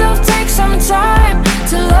love yourself takes some time.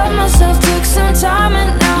 To love myself took some time.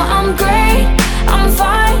 And now I'm great, I'm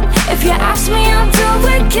fine. If you ask me, I'll do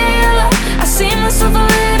it killer. I see myself a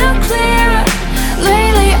little clearer.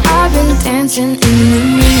 Lately I've been dancing in the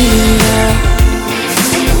mirror.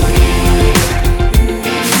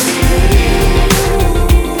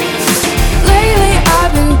 Lately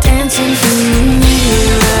I've been dancing in the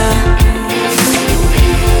mirror.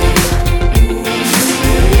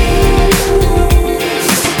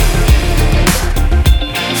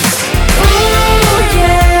 Ooh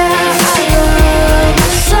yeah, I love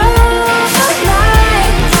myself. I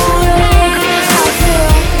like the way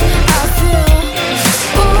I feel.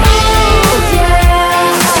 Ooh yeah,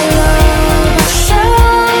 I love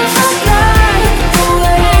myself. I like the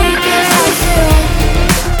way I feel.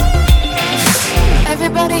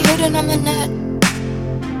 Everybody hating on the net.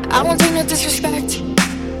 I won't take no disrespect.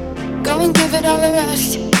 Go and give it all a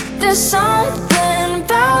rest. There's something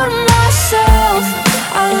about myself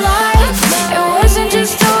I like. It wasn't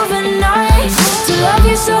just overnight. To love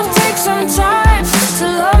yourself takes some time. To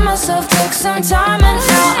love myself takes some time. And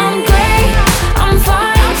now I'm great, I'm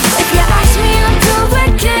fine. If you ask me, I'll do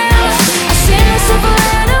it killer. I see myself a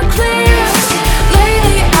little clearer.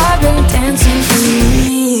 Lately I've been dancing in the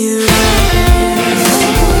mirror.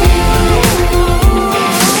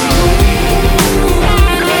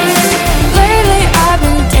 Lately I've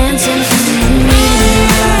been dancing in the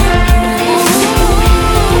mirror.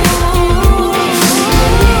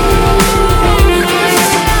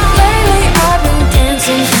 Lately I've been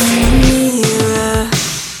dancing in the mirror.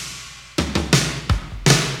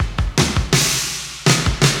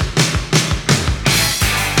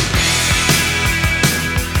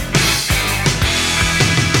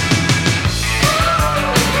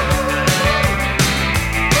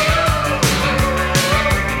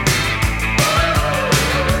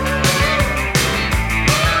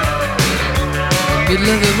 Middle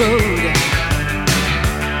of the road,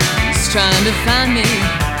 he's trying to find me.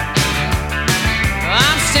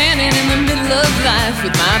 I'm standing in the middle of life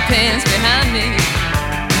with my pants behind me.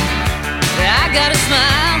 I got a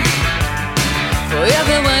smile for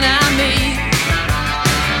everyone I meet.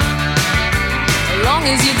 As long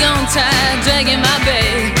as you don't try dragging my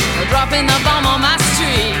bag or dropping the bomb on my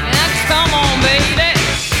street. Now, come on, baby,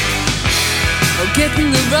 oh, get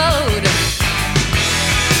in the road.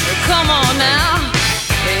 Oh, come on now.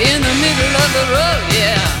 In the middle of the road,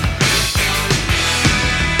 yeah.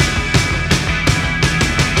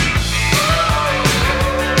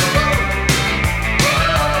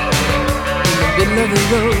 In the middle of the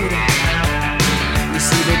road, you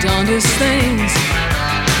see the darndest things.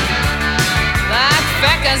 Like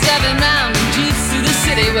fat guys driving round in jeeps through the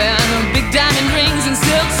city, wearing big diamond rings and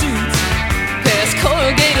silk suits. Past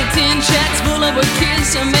corrugated tin shacks full of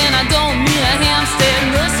kids. Man, I don't mean a Hampstead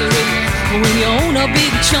nursery. When you own a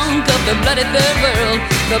big chunk of the bloody third world,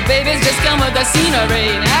 the babies just come with the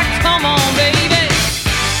scenery. Now come on, baby,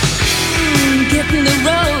 get in the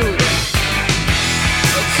road.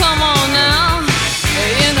 Oh, come on now,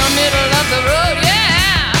 in the middle of the road, yeah.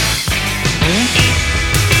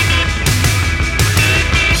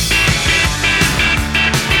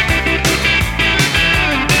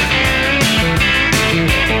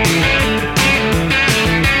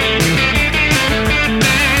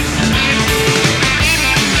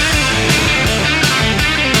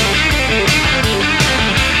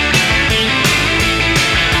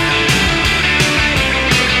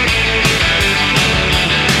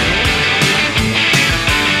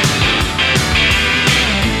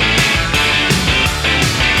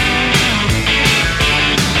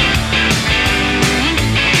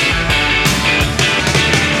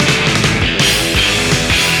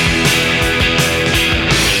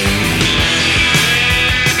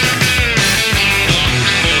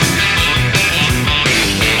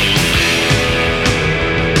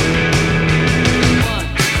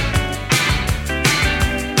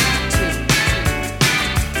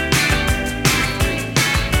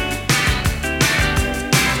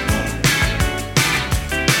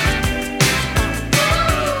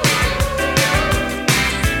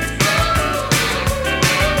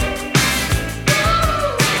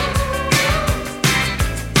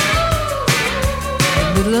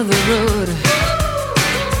 middle of the road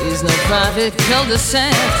is no private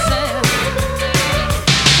cul-de-sac.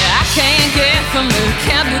 I can't get from the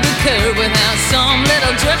cab to the curb without some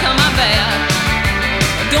little jerk on my back.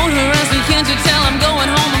 Don't harass me, can't you tell I'm going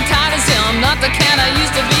home? I'm tired as hell, I'm not the cat I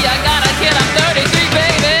used to be. I got a kid, I'm 33,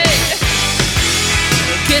 baby.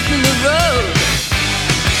 Get in the road.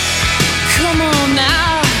 Come on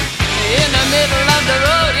now, in the middle of the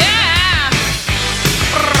road, yeah.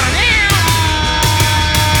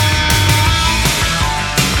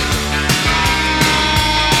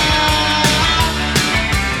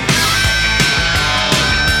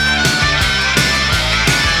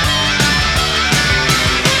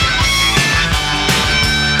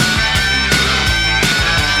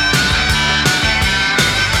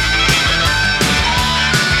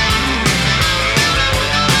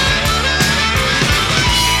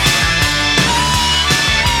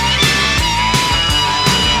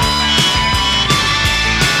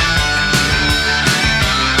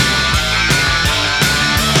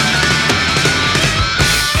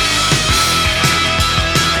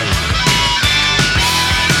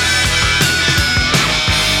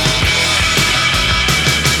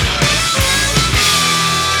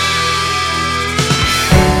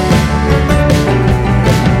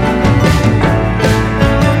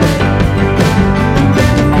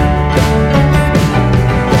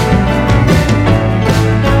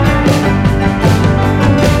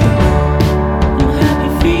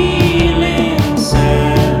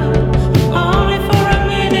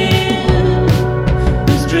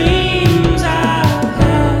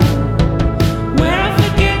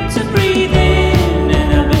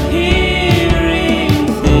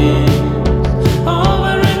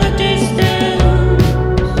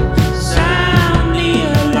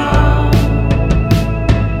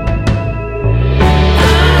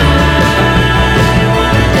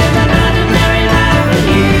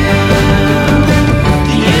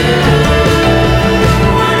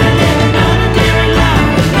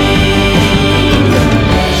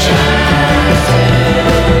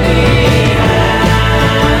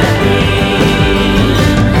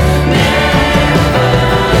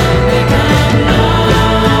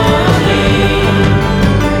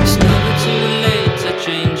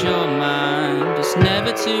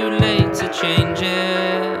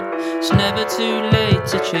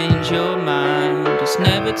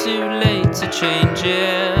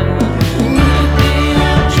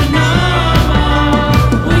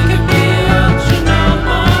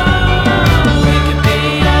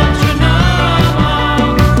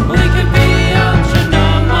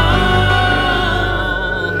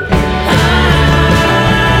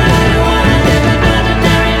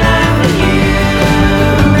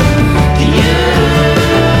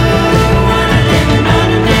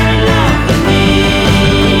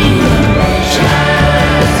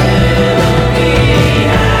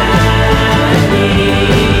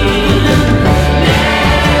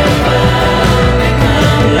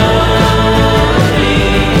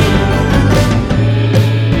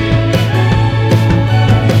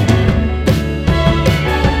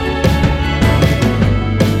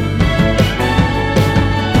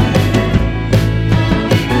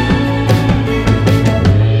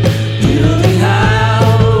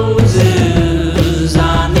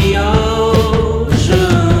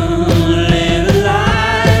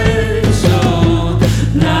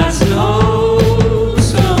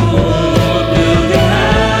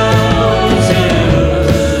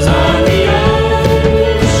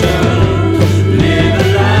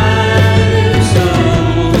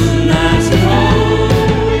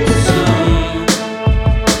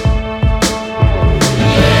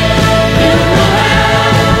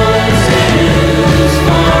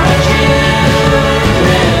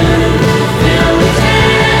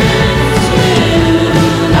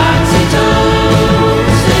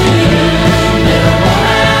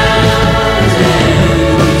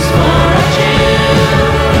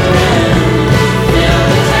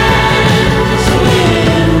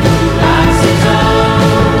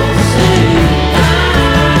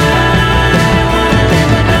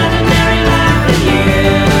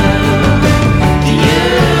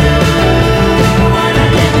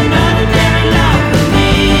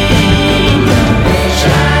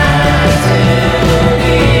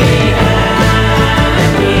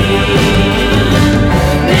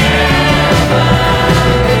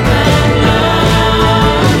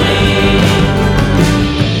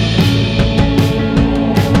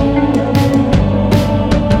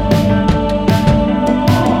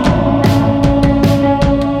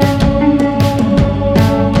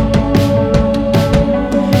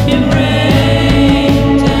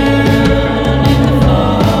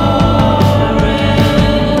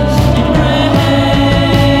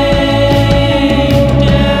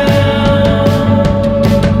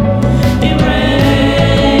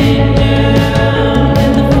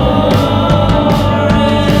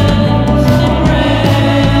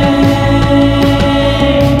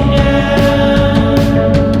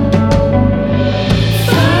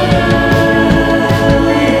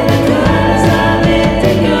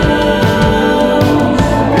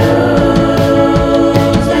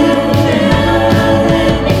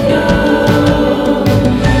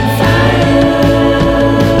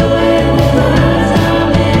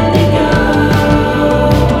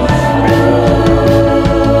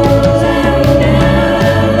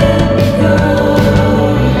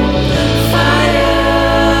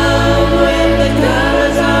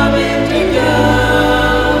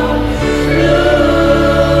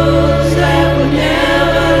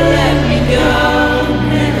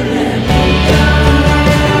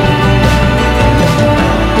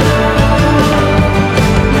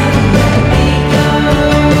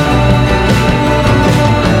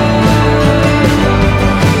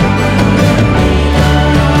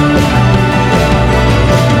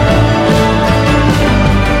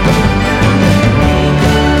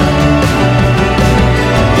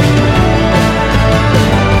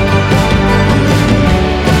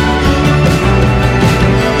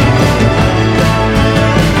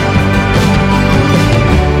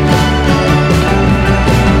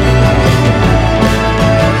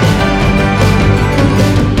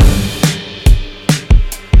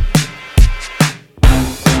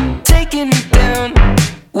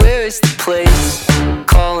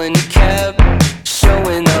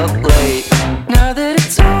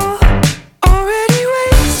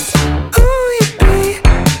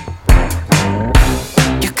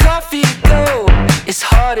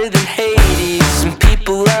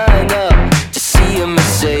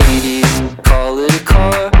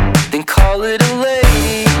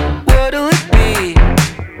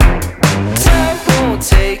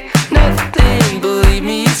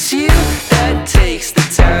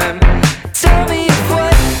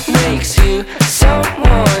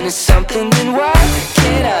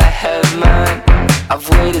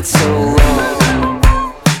 waited so long.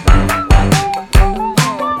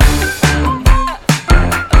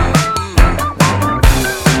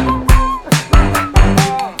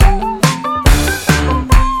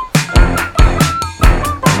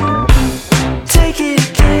 Take it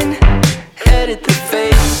again, edit the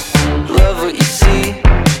face, love what you see,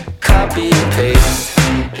 copy and paste.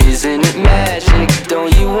 Isn't it magic?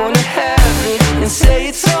 Don't you wanna have it and say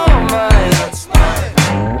it's all mine?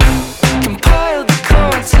 Compile the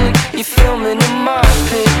content, you film in a mosh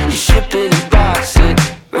pit, you ship it and box it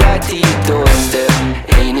right to your doorstep.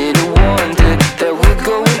 Ain't it a wonder that we're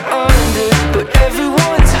going under, but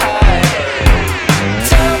everyone's high.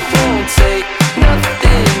 Time won't take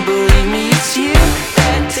nothing, believe me, it's you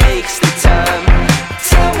that takes the time.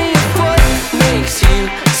 Tell me if what makes you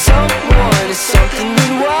someone is something,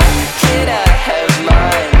 then why can't I have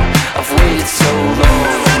mine? I've waited so long.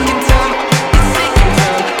 Taking time, it's taking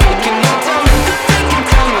time, taking my time, it's taking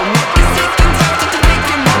time, it's taking time,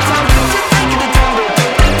 taking my time, it's taking the time, it's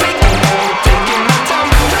taking time, taking my time,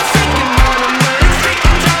 it's taking my number, it's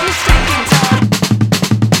taking time, it's taking time.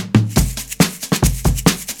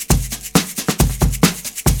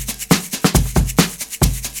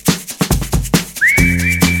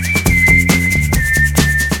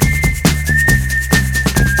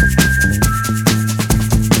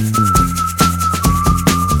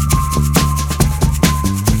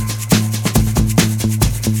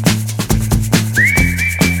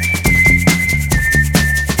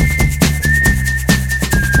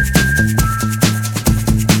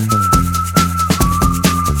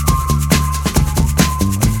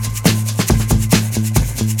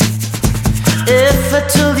 If I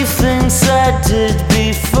told you things I did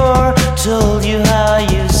before, told you how I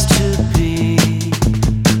used to be,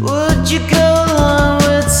 would you go along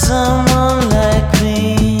with someone like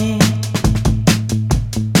me?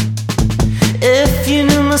 If you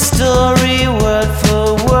knew my story word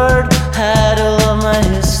for word, had all of my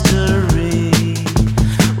history,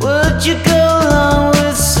 would you go along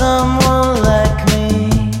with someone like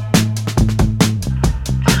me?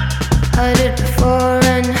 I did before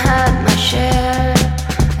and had my share.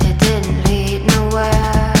 It didn't lead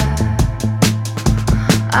nowhere.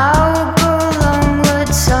 I would go along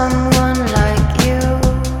with someone like you.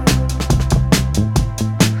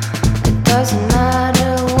 It doesn't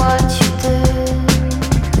matter what you did,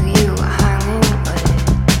 who you were hanging with.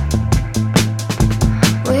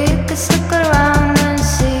 We could stick around and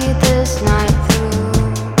see this night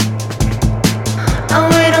through. And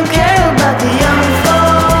we don't care about the young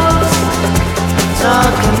folks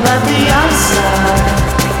talking about the outside.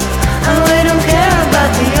 And we don't care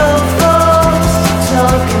about the old folks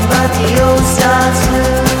talking about the old style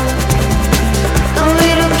too. And we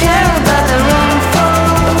don't care about the wrong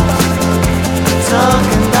folks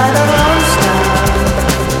talking about our own style.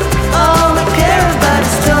 All we care about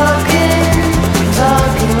is talking,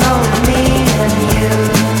 talking over me and you.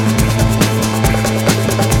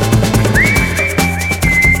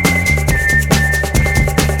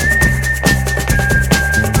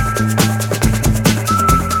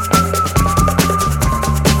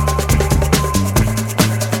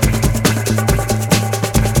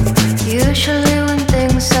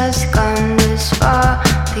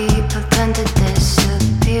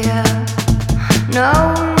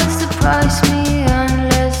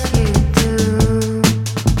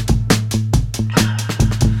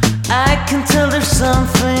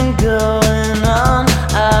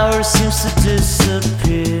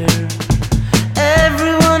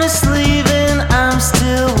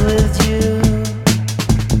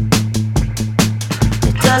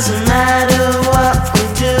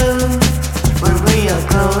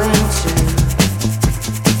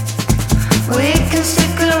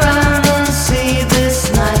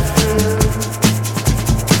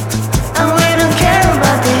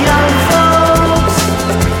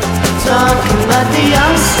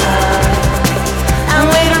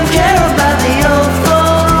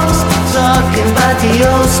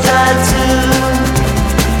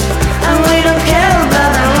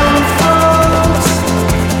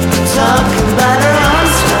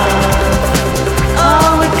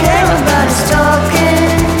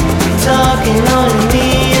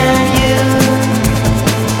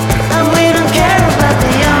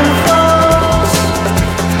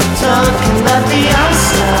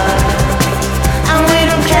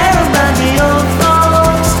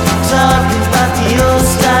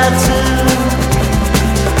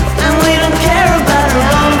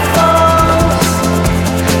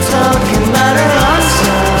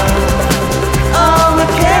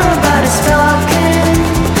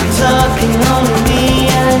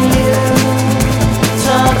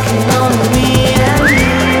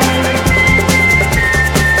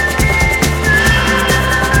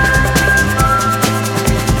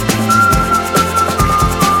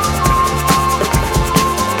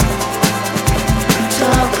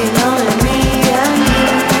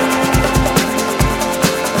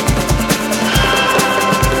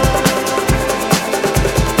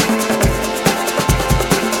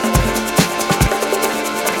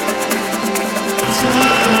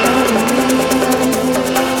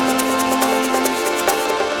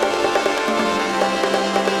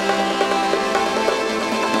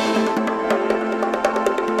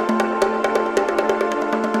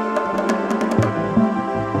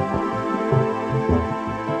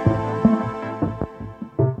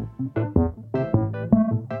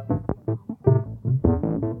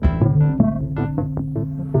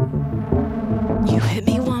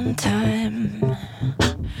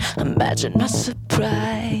 imagine my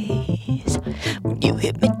surprise when you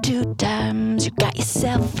hit me 2 times. You got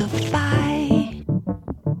yourself a fight.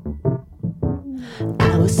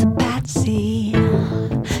 I was a patsy,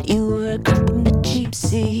 you were a creep in the cheap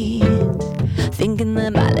seat, thinking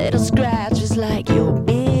that my little scratch was like your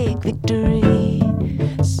big victory.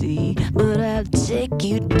 See, but I'll take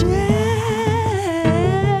you down.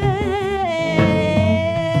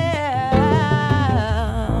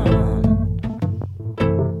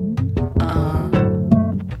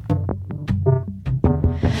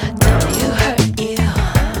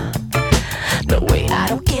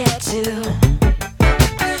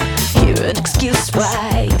 An excuse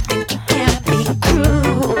why you think you can't be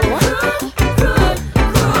cruel.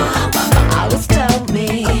 Mama always told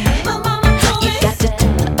me you got the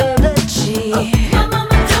allergy,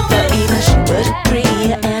 but even she would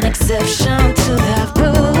agree an exception to that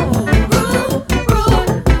rule.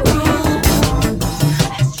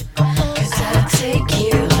 'Cause I'll take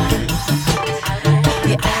you,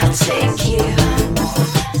 yeah, I'll take you,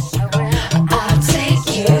 I'll take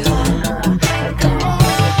you.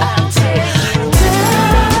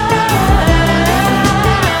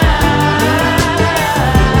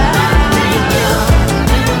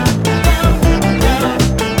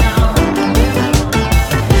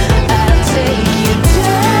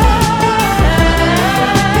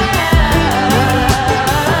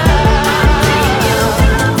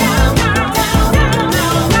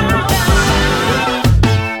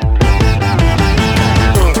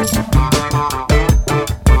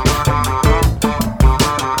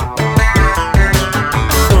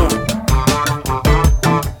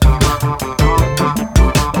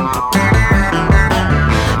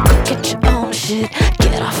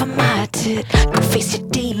 Get off of my tit, go face your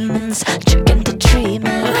demons, check into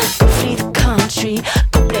treatment, go flee the country,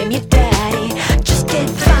 go blame your daddy, just get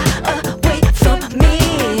far away from me.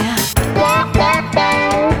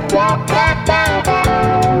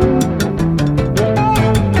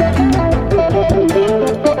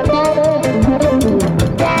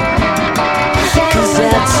 Cause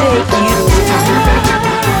I'll take you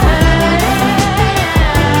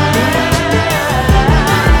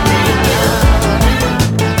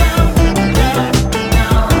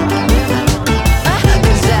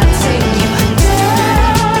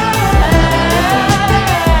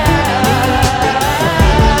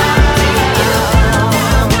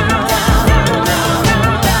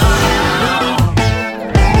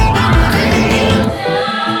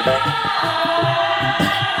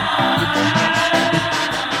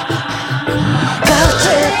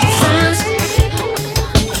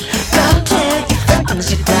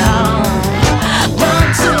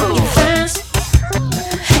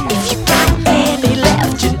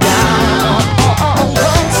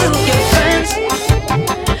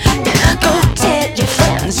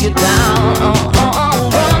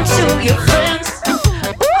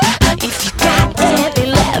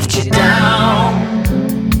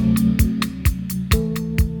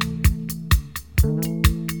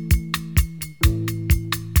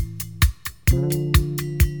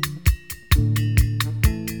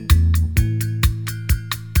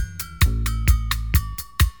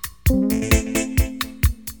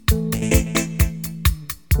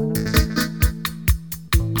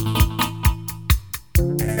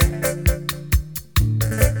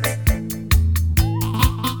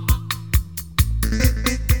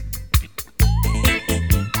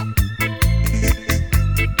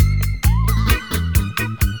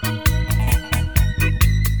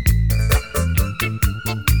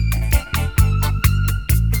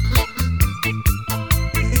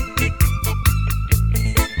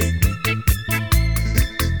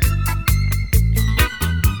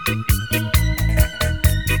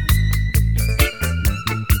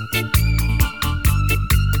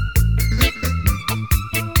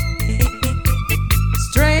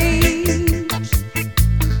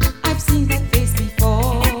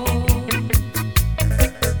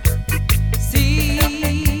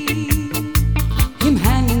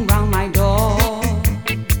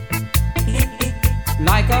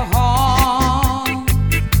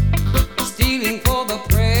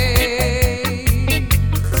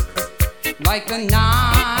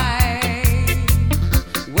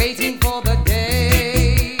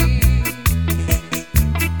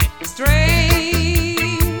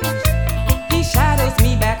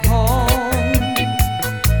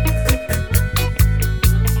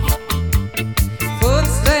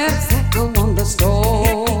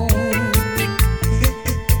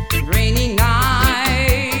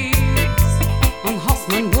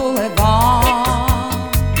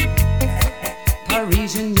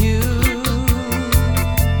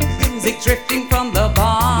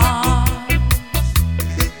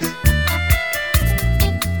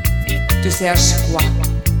cherches quoi?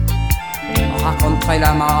 Raconterait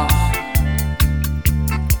la mort.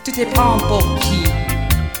 Tu te prends pour qui?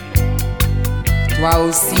 Toi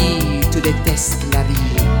aussi, tu détestes la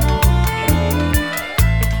vie.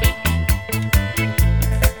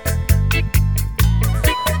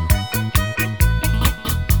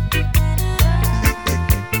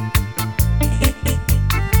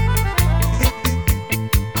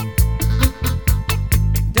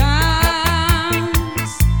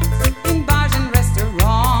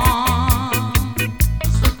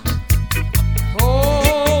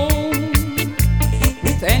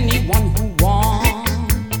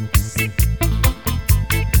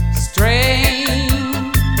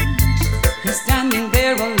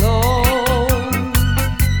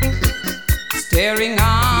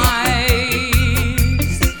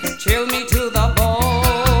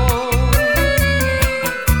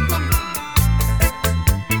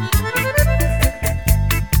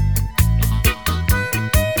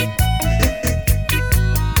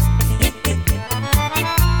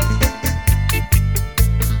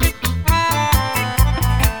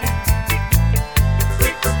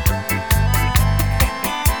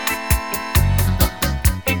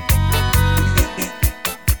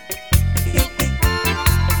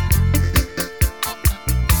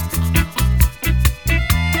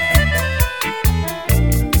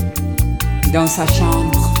 Dans sa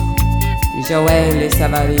chambre, Joël et sa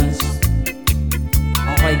valise.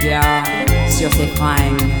 On regarde sur ses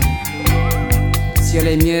fringues, sur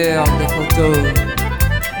les murs des photos,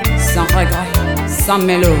 sans regret, sans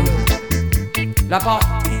mélo. La porte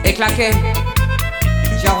est claquée,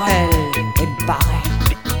 Joël est barré.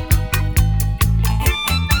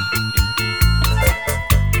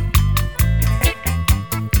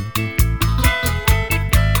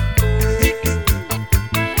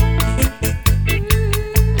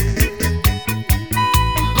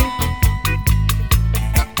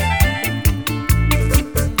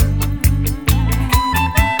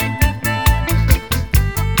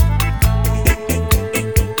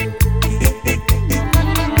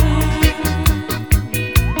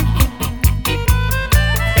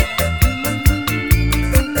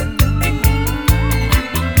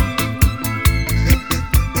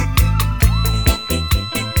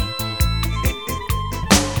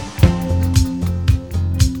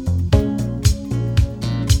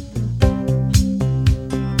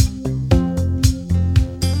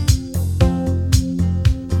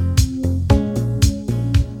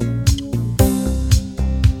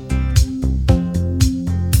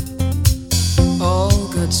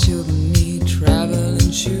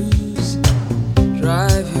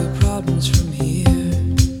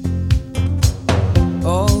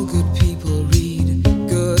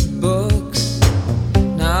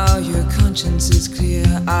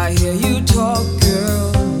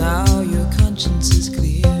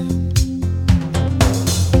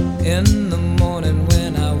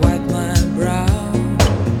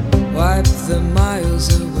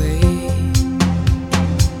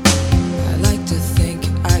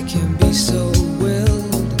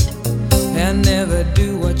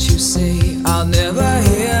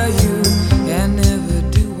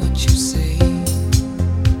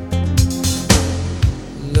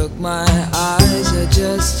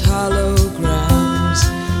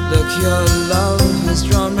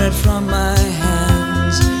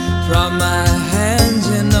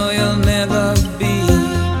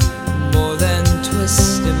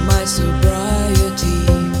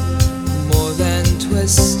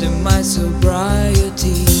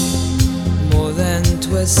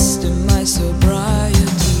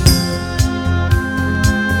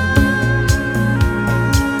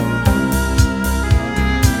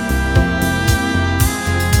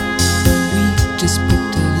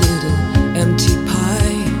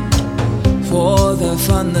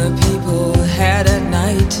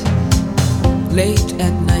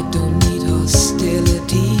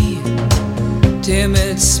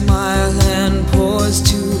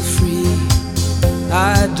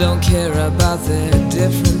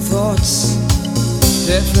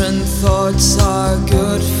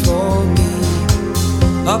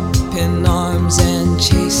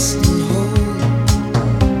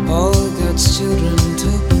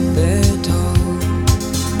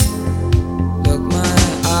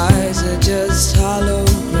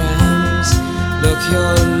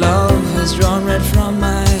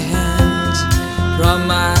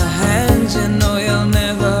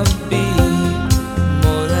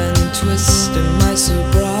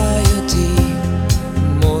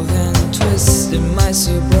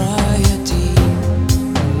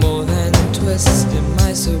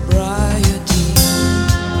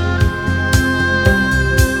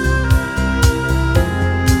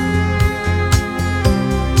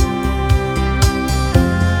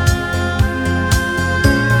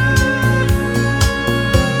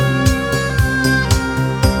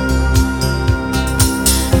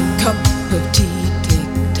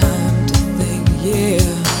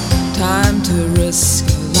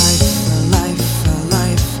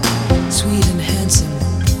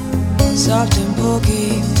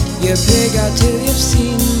 monkey. You pig out till you've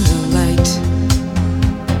seen the light.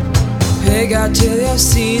 Pig out till you've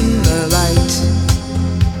seen the light.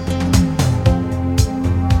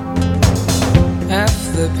 Half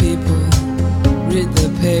the people read the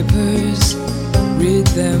papers, read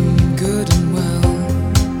them good and well.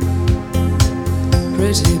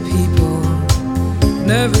 Pretty people,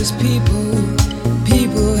 nervous people,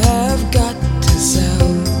 people have got to sell.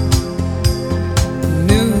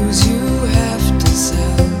 News you have to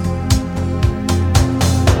sell.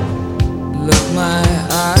 Look, my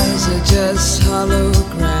eyes are just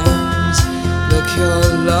holograms. Look, your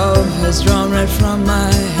love has drawn red from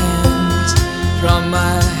my hands. From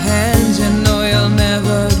my hands, you know you'll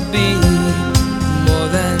never be more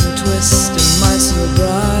than twist in my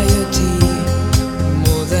sobriety.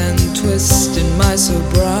 More than twist in my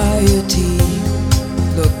sobriety.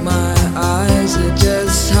 Look, my eyes are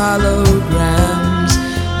just holograms.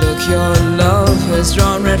 Look, your love has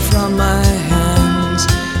drawn red from my hands.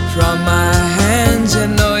 From my hands, you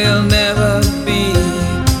know you'll never be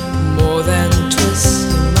more than twist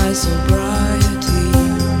in my sobriety.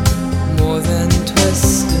 More than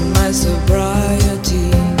twist in my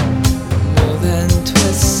sobriety. More than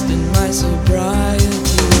twist in my sobriety.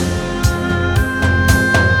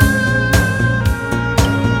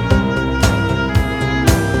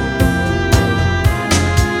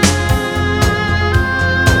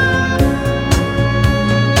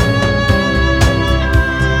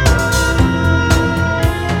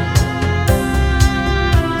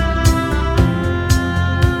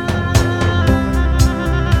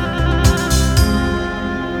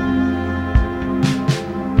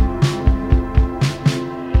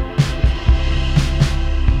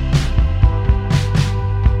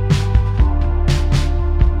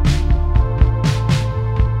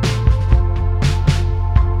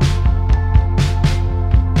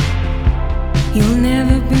 You'll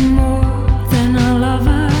never be more than a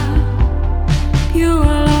lover. You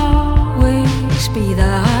will always be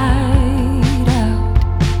the hideout.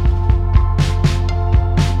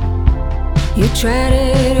 You tried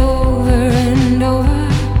it over and over,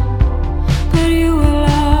 but you will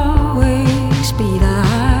always be the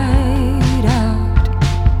hideout.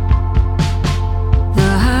 The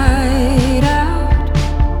hideout.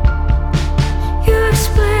 You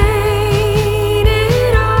explain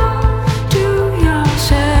it all to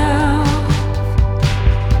yourself.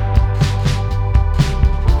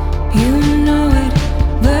 You know it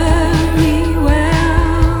very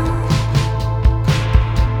well.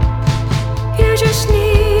 You just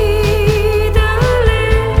need the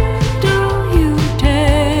little you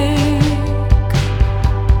take.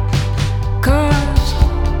 'Cause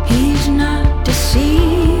he's not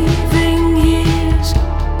deceiving, he's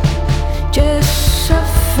just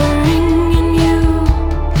suffering, and you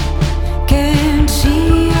can't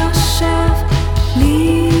see yourself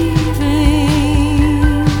leaving.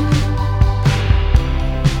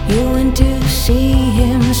 You went to see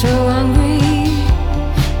him so hungry,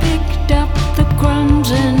 picked up the crumbs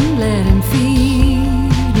and let him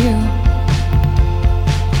feed you.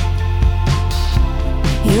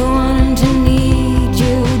 You want him to need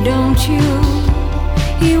you, don't you?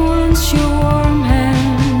 He wants your warm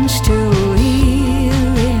hands to heal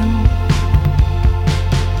him.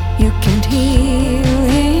 You can't heal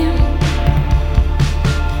him.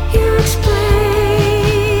 You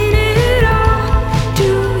explain it all to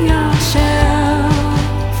yourself.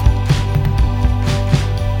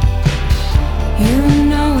 You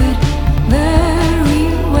know it very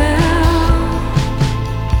well.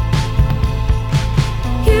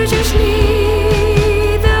 You just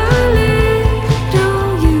need the little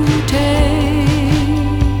you take.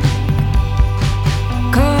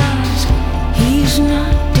 'Cause he's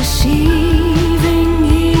not deceiving,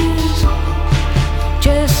 he's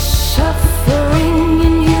just suffering,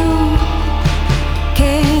 and you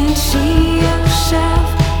can't see yourself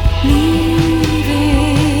leaving.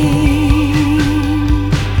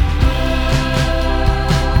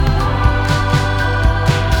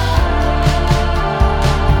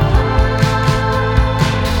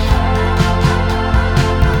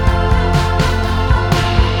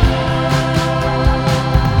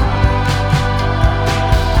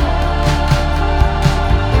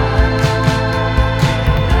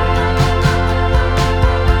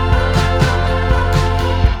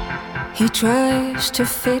 He tries to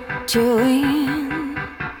fit you in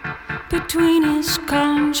between his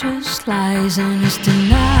conscious lies and his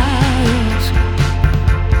denials.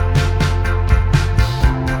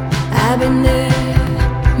 I've been there,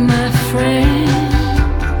 my friend,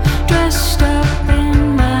 dressed up in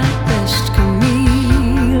my best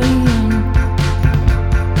chameleon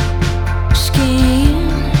skin.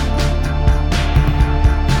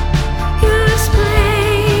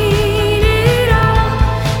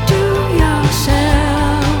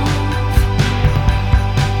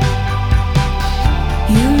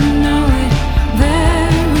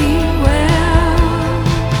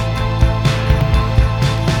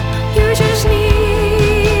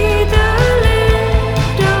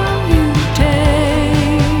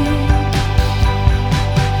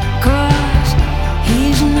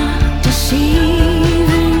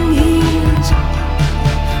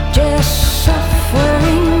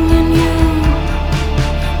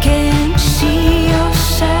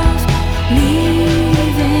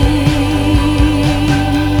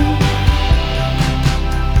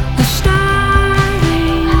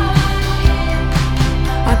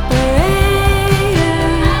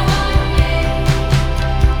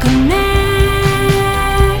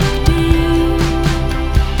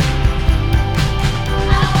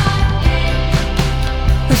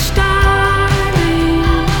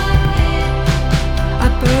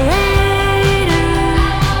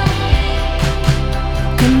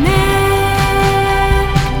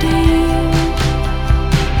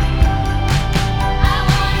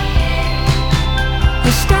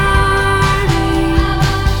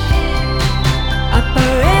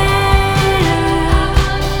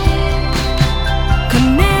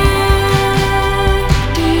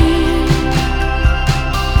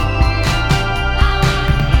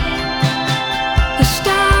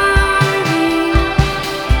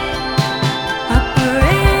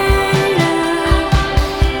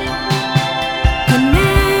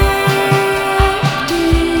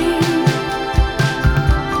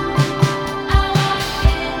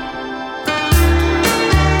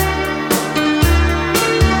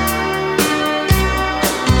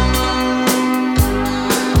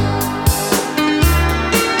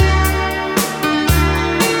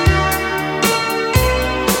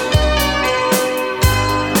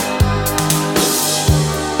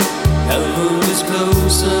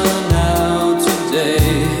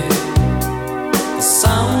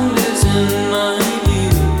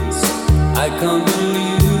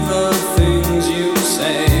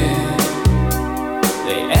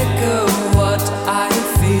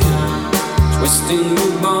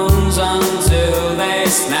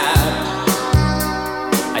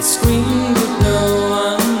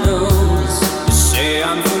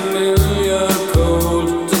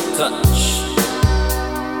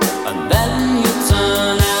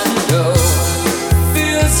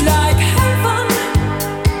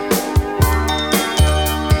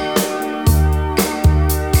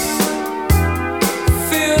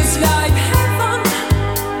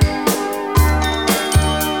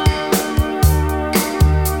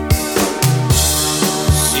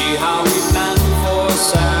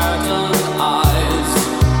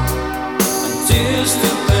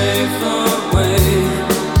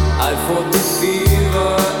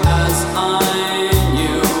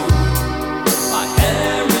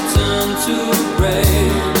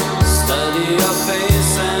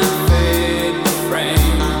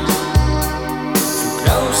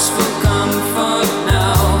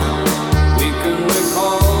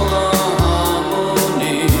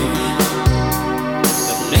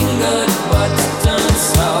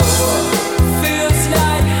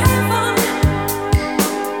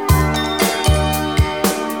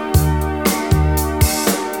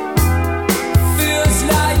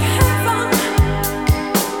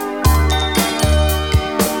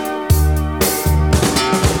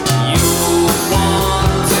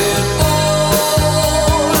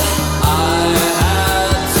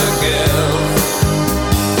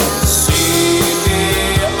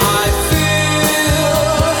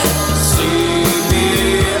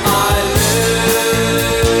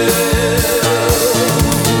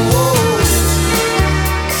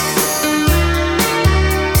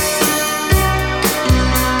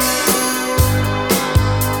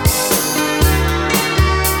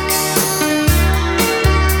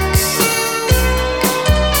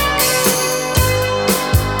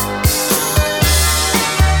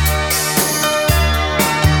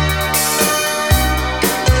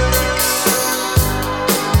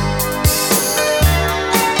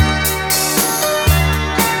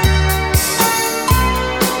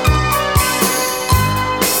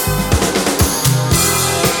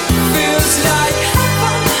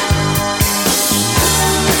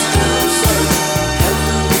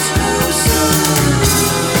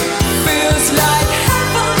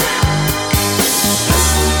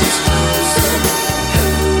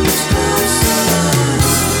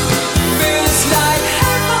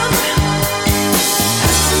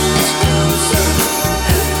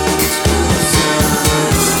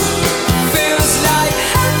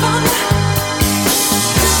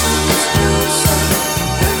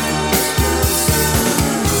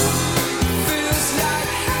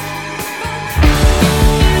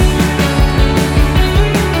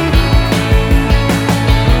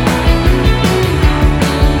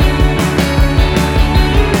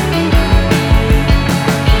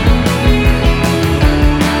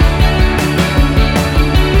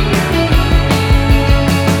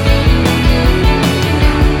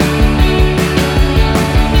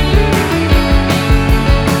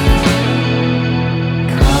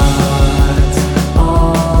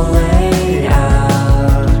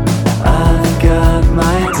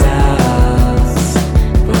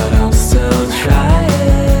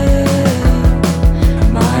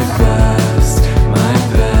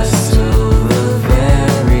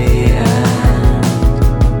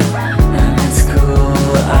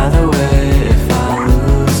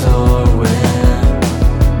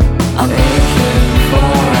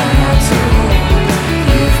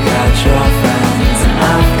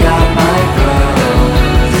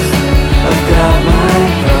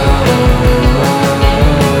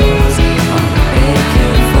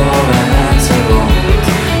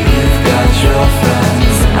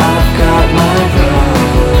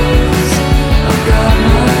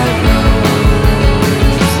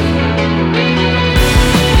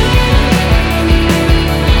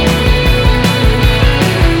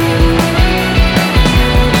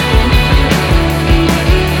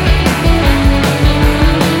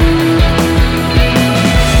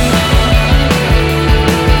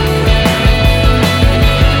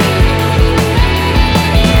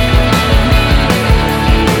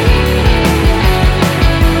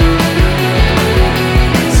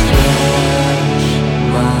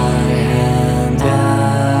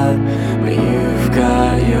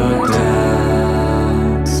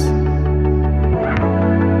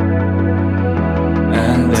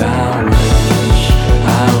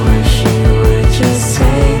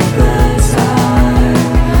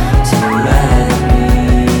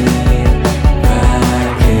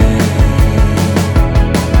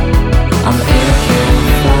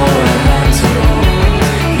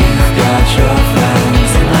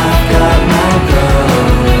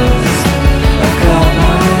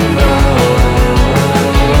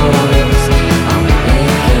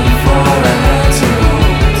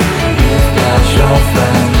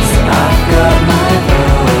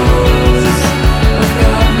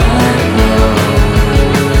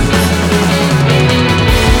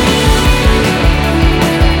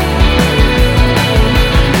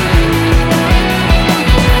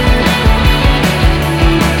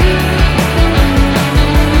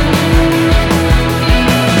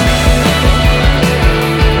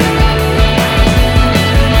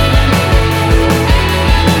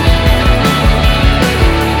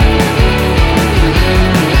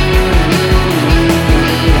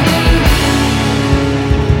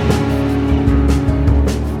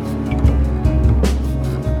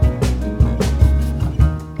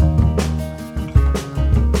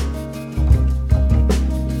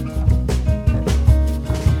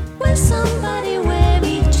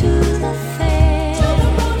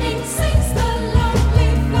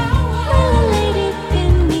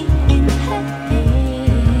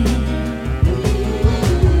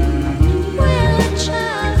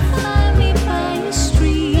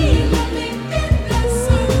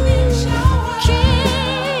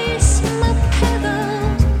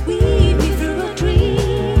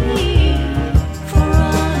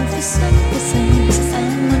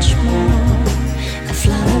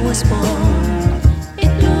 was born.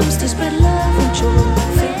 It blooms to spread love and joy,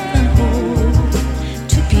 faith and hope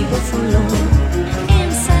to people forlorn.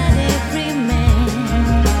 Inside every man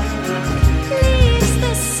lives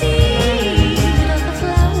the seed of the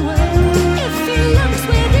flower. If he looks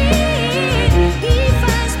within, he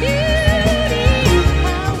finds beauty and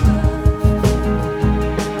power.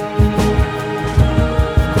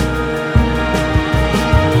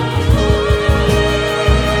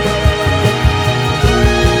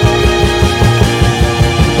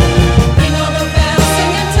 Ring all the bells,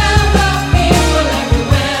 sing and tell the people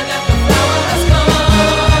everywhere that the flower has come.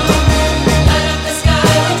 Light up the sky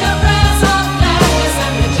with your prayers of gladness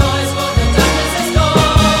and rejoice, for the darkness is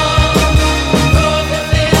gone. Throw up your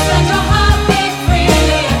fears, let your heart beat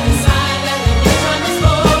freely at the sign that the new time is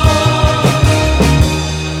born.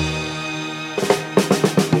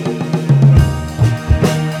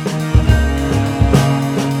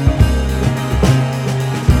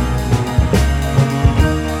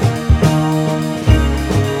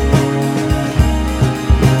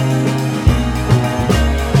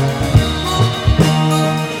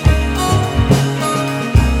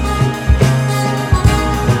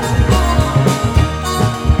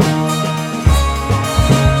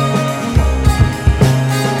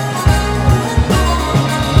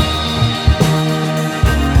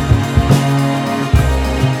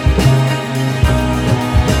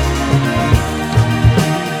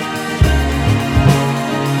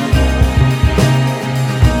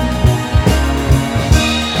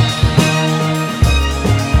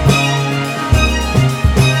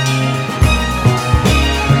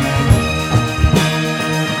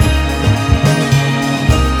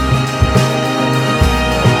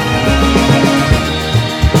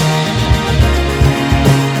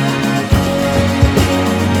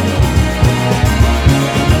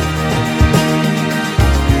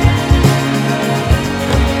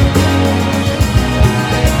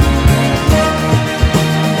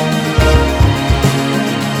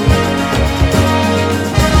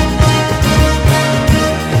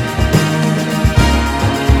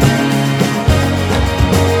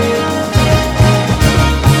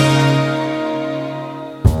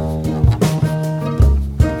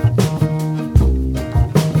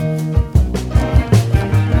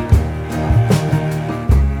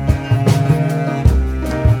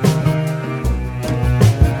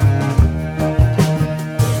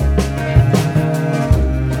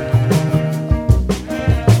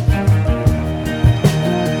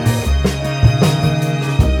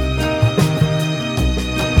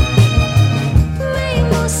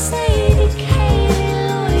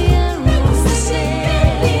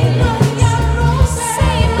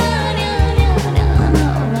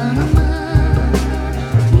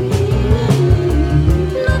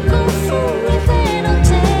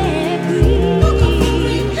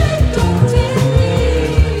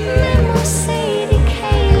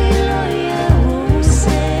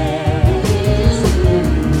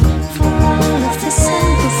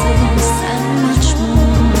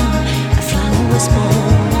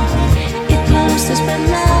 It loves to spread